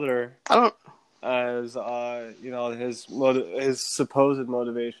his brother as his supposed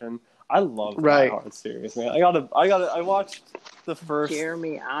motivation. I love the Die Hard series, man. I watched the first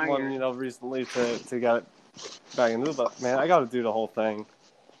Jeremy Irons one, recently to get it back into it, but man, I gotta do the whole thing.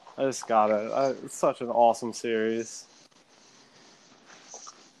 I just gotta. It's such an awesome series.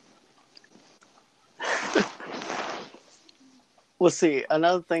 Let's see.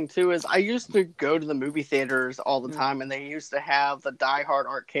 Another thing too is I used to go to the movie theaters all the time, and they used to have the Die Hard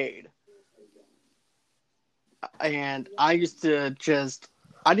arcade. And I used to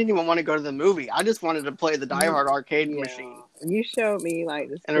I didn't even want to go to the movie. I just wanted to play the Die Hard arcade machine. You showed me like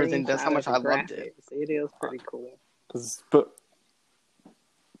the and everything. That's how much I loved it. It is pretty cool. But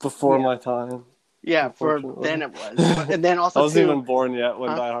before my time. Yeah, for then it was. And then also I wasn't even born yet when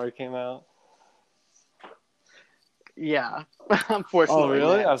Die Hard came out. Yeah, unfortunately. Oh,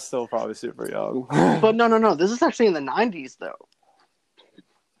 really? I'm still probably super young. But no. This is actually in the 90s, though.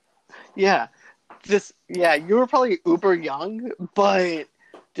 Yeah. You were probably uber young, but,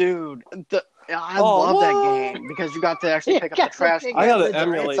 dude, I love that game because you got to actually pick up the trash. I gotta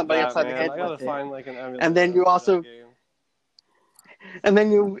emulate somebody that, upside man. the head I gotta with find it. like an emulator. And then you also... And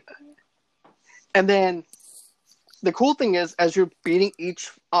then the cool thing is, as you're beating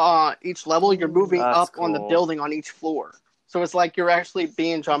each level, you're moving up on the building on each floor. So it's like you're actually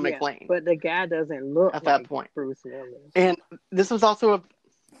being John McClane. But the guy doesn't look at that point. Bruce Willis. And this was also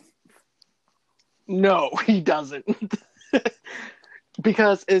No, he doesn't.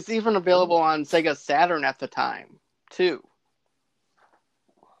 Because it's even available on Sega Saturn at the time, too.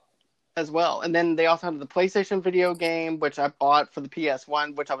 As well. And then they also have the PlayStation video game, which I bought for the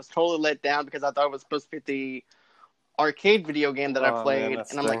PS1, which I was totally let down because I thought it was supposed to be the arcade video game that I played. Man,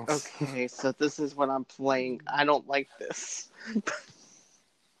 and I'm like, okay, so this is what I'm playing. I don't like this.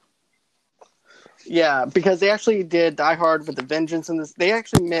 Yeah, because they actually did Die Hard with a Vengeance in this. They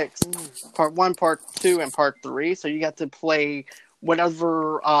actually mixed part 1, part 2, and part 3. So you got to play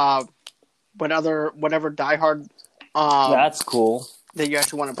whatever Die Hard that's cool. that you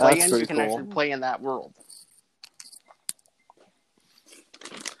actually want to play in. You can actually play in that world.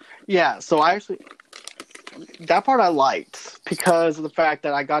 Yeah, so that part I liked because of the fact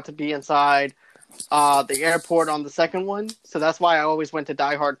that I got to be inside the airport on the second one. So that's why I always went to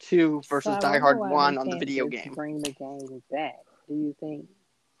Die Hard 2 versus Die Hard 1 on the video game. Bring the game back. Do you think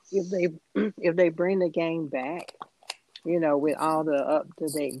if they bring the game back, with all the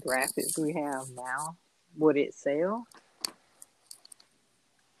up-to-date graphics we have now, would it sell?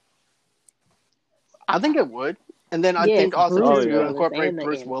 I think it would. And then I think also to incorporate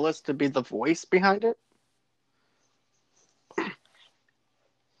Bruce Willis to be the voice behind it.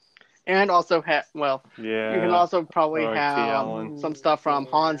 And also, you can also probably have some stuff from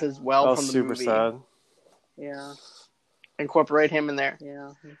Hans as well from the movie. Super sad. Yeah. Incorporate him in there. Yeah,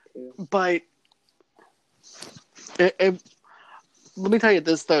 me too. But let me tell you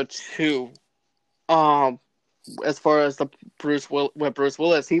this though too. As far as Bruce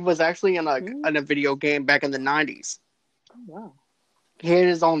Willis, he was actually in a video game back in the 90s. Oh, wow. He had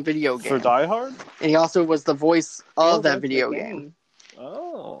his own video game for Die Hard, and he also was the voice of that video game.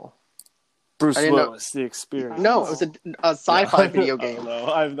 Oh. Bruce I didn't know. Willis, The Experience. No, it was a sci-fi video I game, don't know.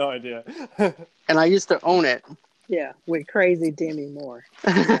 I have no idea. and I used to own it. Yeah, with crazy Demi Moore.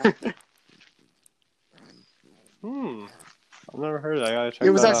 Yeah. I've never heard of that. I gotta check It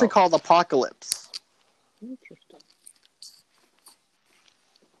was that actually out. called Apocalypse. Interesting.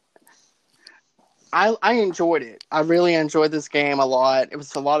 I enjoyed it. I really enjoyed this game a lot. It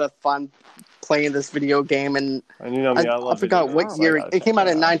was a lot of fun playing this video game, and And you know me, I love forgot video what games, year so I gotta it check came out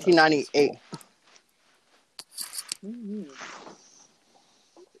that in out. That sounds 1998. cool. Mm-hmm.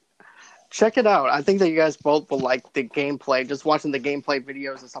 Check it out. I think that you guys both will like the gameplay. Just watching the gameplay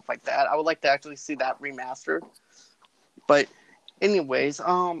videos and stuff like that. I would like to actually see that remastered. But, anyways,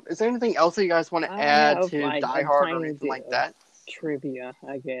 is there anything else that you guys want to I add have to like Die a Hard or tiny anything bit like of that? trivia,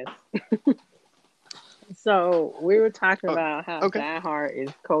 I guess. So we were talking about how okay. Die Hard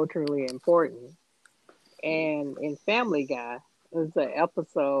is culturally important, and in Family Guy, there's an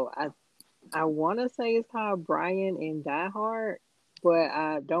episode I want to say it's called Brian in Die Hard,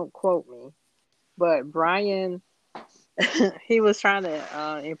 but don't quote me. But Brian, he was trying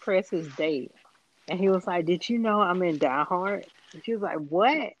to impress his date, and he was like, "Did you know I'm in Die Hard?" And she was like,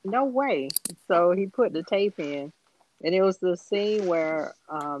 "What? No way!" So he put the tape in, and it was the scene where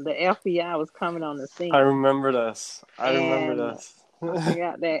the FBI was coming on the scene. I remember this. I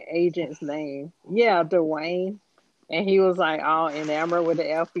forgot that agent's name. Yeah, Dwayne. And he was like all enamored with the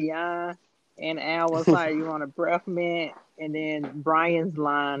FBI. And Al was like, "You want a breath mint?" And then Brian's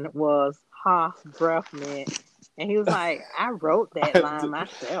line was, "Ha, breath mint." And he was like, "I wrote that line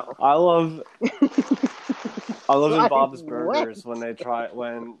myself." I love in Bob's what? Burgers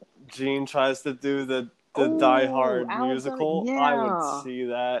when Gene tries to do the Die Hard musical. I would see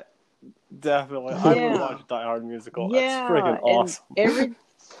that. Definitely. I would watch Die Hard musical. That's freaking awesome.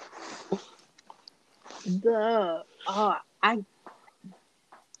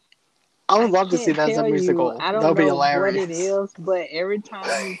 I would love to see that as a musical. I don't know what it is, but every time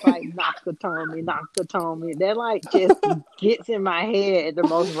he's like Nakatomi, that like just gets in my head at the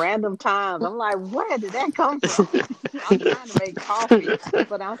most random times. I'm like, where did that come from? I'm trying to make coffee,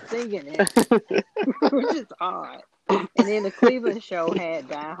 but I'm singing it, which is odd. And then the Cleveland show had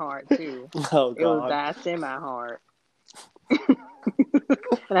Die Hard too. Oh, God. It was Die Semi-Hard.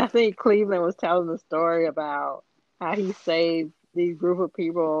 And I think Cleveland was telling the story about how he saved these group of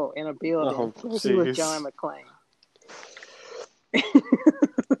people in a building. He was John McClane.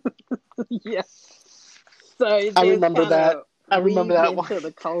 Yeah. So I remember that. I remember that one.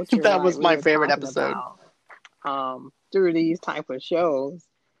 The culture, that was my favorite episode. Through these type of shows.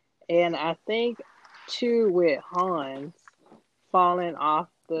 And I think too with Hans falling off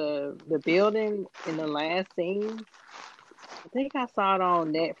the building in the last scene. I think I saw it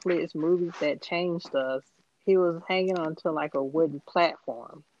on Netflix, Movies That Changed Us. He was hanging onto like a wooden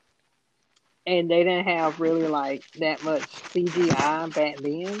platform. And they didn't have really like that much CGI back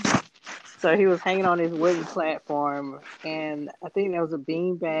then. So he was hanging on this wooden platform, and I think there was a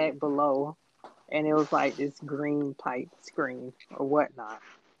beanbag below, and it was like this green type screen or whatnot.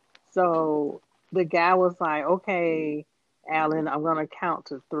 So the guy was like, "Okay, Alan, I'm going to count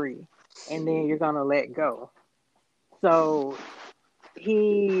to 3, and then you're going to let go." So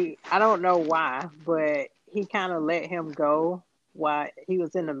I don't know why, but he kind of let him go while he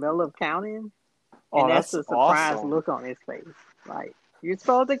was in the middle of counting. And that's a surprise look on his face. Like, you're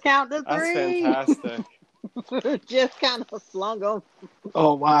supposed to count to 3. That's fantastic. Just kind of slung him.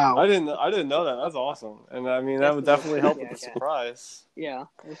 Oh, wow. I didn't know that. That's awesome. And I mean, that would definitely help with the surprise. Yeah.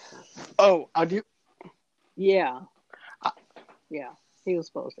 Oh, I do. Yeah. Yeah. He was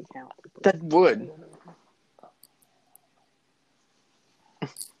supposed to count. That would.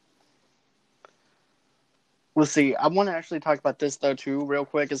 We'll see. I want to actually talk about this, though, too, real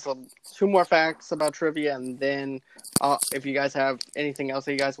quick. Is 2 more facts about trivia, and then if you guys have anything else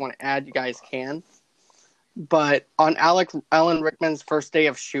that you guys want to add, you guys can. But on Alan Rickman's first day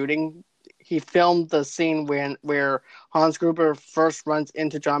of shooting, he filmed the scene where Hans Gruber first runs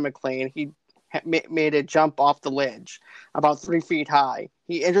into John McClane. He made a jump off the ledge, about 3 feet high.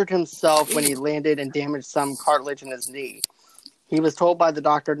 He injured himself when he landed and damaged some cartilage in his knee. He was told by the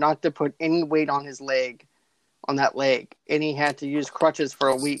doctor not to put any weight on that leg, and he had to use crutches for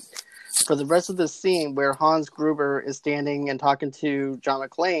a week. For the rest of the scene where Hans Gruber is standing and talking to John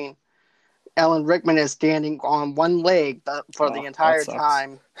McClane, Alan Rickman is standing on one leg for the entire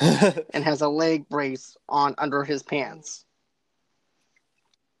time and has a leg brace on under his pants.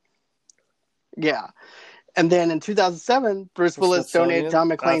 Yeah. And then in 2007, Bruce Willis donated John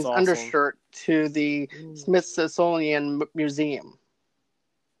McClane's undershirt to the Smithsonian Museum.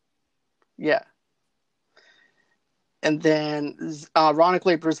 Yeah. And then,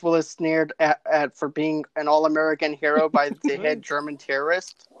 ironically, Bruce Willis sneered at for being an all-American hero by the head German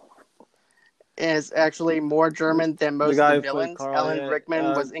terrorist. Is actually more German than The most of guy the who played villains. Carl, Alan yeah. Rickman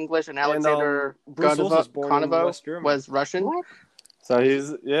was English, and And Alexander Bruce Willis was born in Konovo West Germany. was Russian. What? So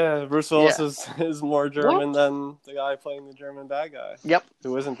Bruce Willis Yeah. is more German What? than the guy playing the German bad guy. Yep.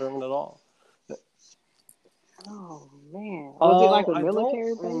 Who isn't German at all. Oh man, was it like a military I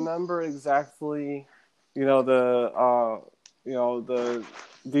don't base? remember exactly, the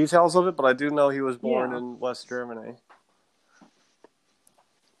details of it, but I do know he was born Yeah. in West Germany.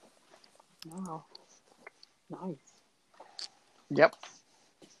 Wow, nice. Yep.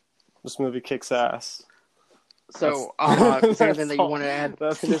 This movie kicks ass. So, That's- is there anything that you all. want to add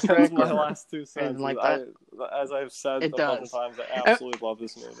That's, to this, that's Rick? my or last 2 cents. anything like that? As I've said It a bunch of does. times, I absolutely love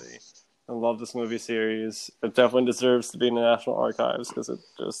this movie. I love this movie series. It definitely deserves to be in the National Archives because it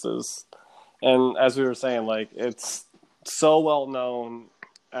just is. And as we were saying, like, it's so well known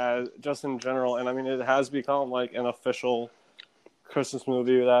as just in general, and I mean, it has become like an official Christmas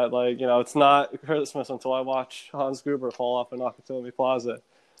movie that, like, it's not Christmas until I watch Hans Gruber fall off in Nakatomi Plaza.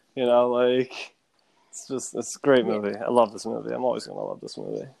 Like, it's a great movie. I love this movie. I'm always gonna love this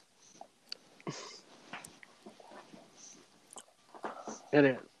movie. It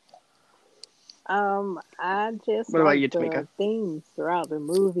is. I just What about like you, the Tamika? themes throughout the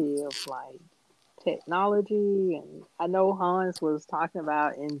movie of like technology, and I know Hans was talking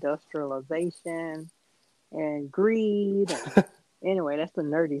about industrialization and greed. And, anyway, that's the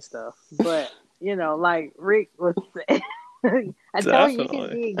nerdy stuff. But like Rick was, I tell you, you can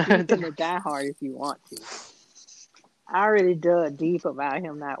Definitely. dig deep into Die Hard if you want to. I already dug deep about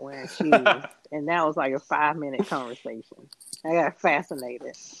him not wearing shoes, and that was like a 5-minute conversation. I got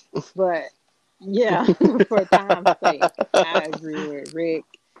fascinated, but yeah, for time's sake, I agree with Rick.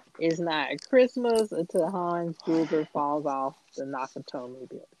 It's not Christmas until Hans Gruber falls off the Nakatomi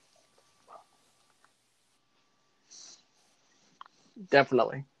building.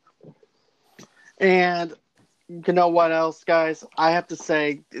 Definitely. And you know what else, guys? I have to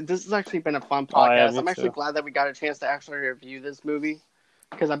say, this has actually been a fun Oh, yeah, podcast. me I'm actually too. glad that we got a chance to actually review this movie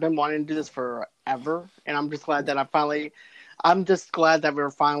because I've been wanting to do this forever, and I'm just glad that I'm just glad that we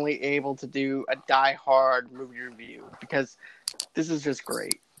were finally able to do a Die Hard movie review because this is just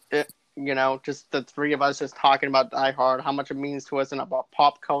great. Just the three of us just talking about Die Hard, how much it means to us and about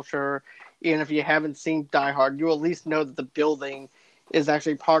pop culture. Even if you haven't seen Die Hard, you at least know that the building is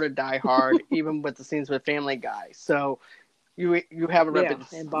actually part of Die Hard, even with the scenes with Family Guy. So you have a Yeah,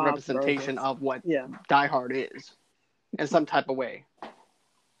 and Bob's representation Burgers. of what Yeah. Die Hard is in some type of way.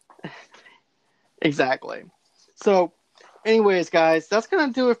 Exactly. So, anyways, guys, that's going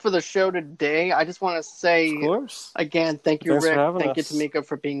to do it for the show today. I just want to say, Of course. again, thank you, Thanks for Rick. having Thank you, us. Tamika,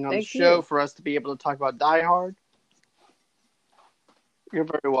 for being on Thank the show, you. for us to be able to talk about Die Hard. You're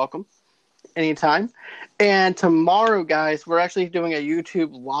very welcome. Anytime. And tomorrow, guys, we're actually doing a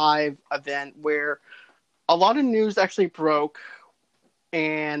YouTube live event where a lot of news actually broke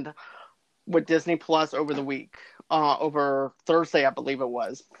and with Disney Plus over the week, over Thursday, I believe it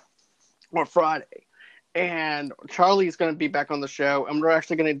was, or Friday. And Charlie's going to be back on the show, and we're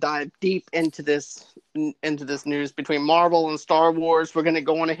actually going to dive deep into this news between Marvel and Star Wars. We're going to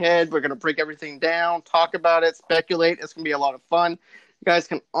go on ahead. We're going to break everything down, talk about it, speculate. It's going to be a lot of fun. You guys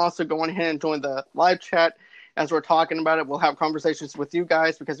can also go on ahead and join the live chat as we're talking about it. We'll have conversations with you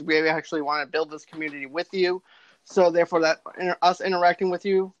guys because we actually want to build this community with you. So therefore, us interacting with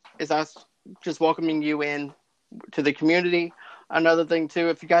you is us just welcoming you in to the community. Another thing too,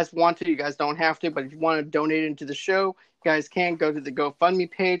 if you guys want to, you guys don't have to, but if you want to donate into the show, you guys can go to the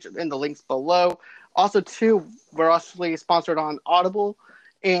GoFundMe page in the links below. Also too, we're actually sponsored on Audible,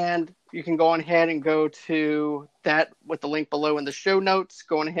 and you can go on ahead and go to that with the link below in the show notes.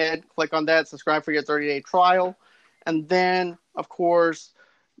 Go on ahead, click on that, subscribe for your 30-day trial. And then, of course,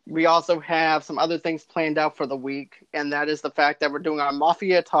 we also have some other things planned out for the week, and that is the fact that we're doing our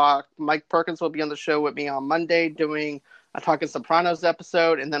Mafia Talk. Mike Perkins will be on the show with me on Monday doing a Talking Sopranos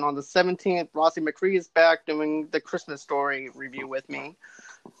episode, and then on the 17th, Rossi McCree is back doing the Christmas Story review with me,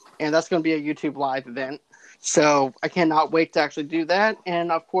 and that's going to be a YouTube live event. So I cannot wait to actually do that.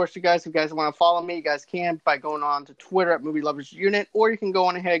 And of course, you guys, if you guys want to follow me, you guys can by going on to Twitter at Movie Lovers Unit, or you can go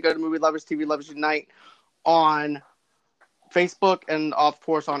on ahead and go to Movie Lovers TV Lovers Unite on Facebook and of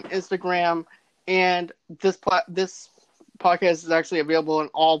course on Instagram. And this podcast is actually available on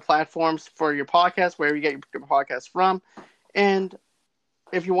all platforms for your podcast, wherever you get your podcast from. And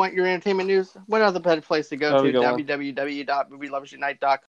if you want your entertainment news, what other better place to go to? www.movieloversunite.com.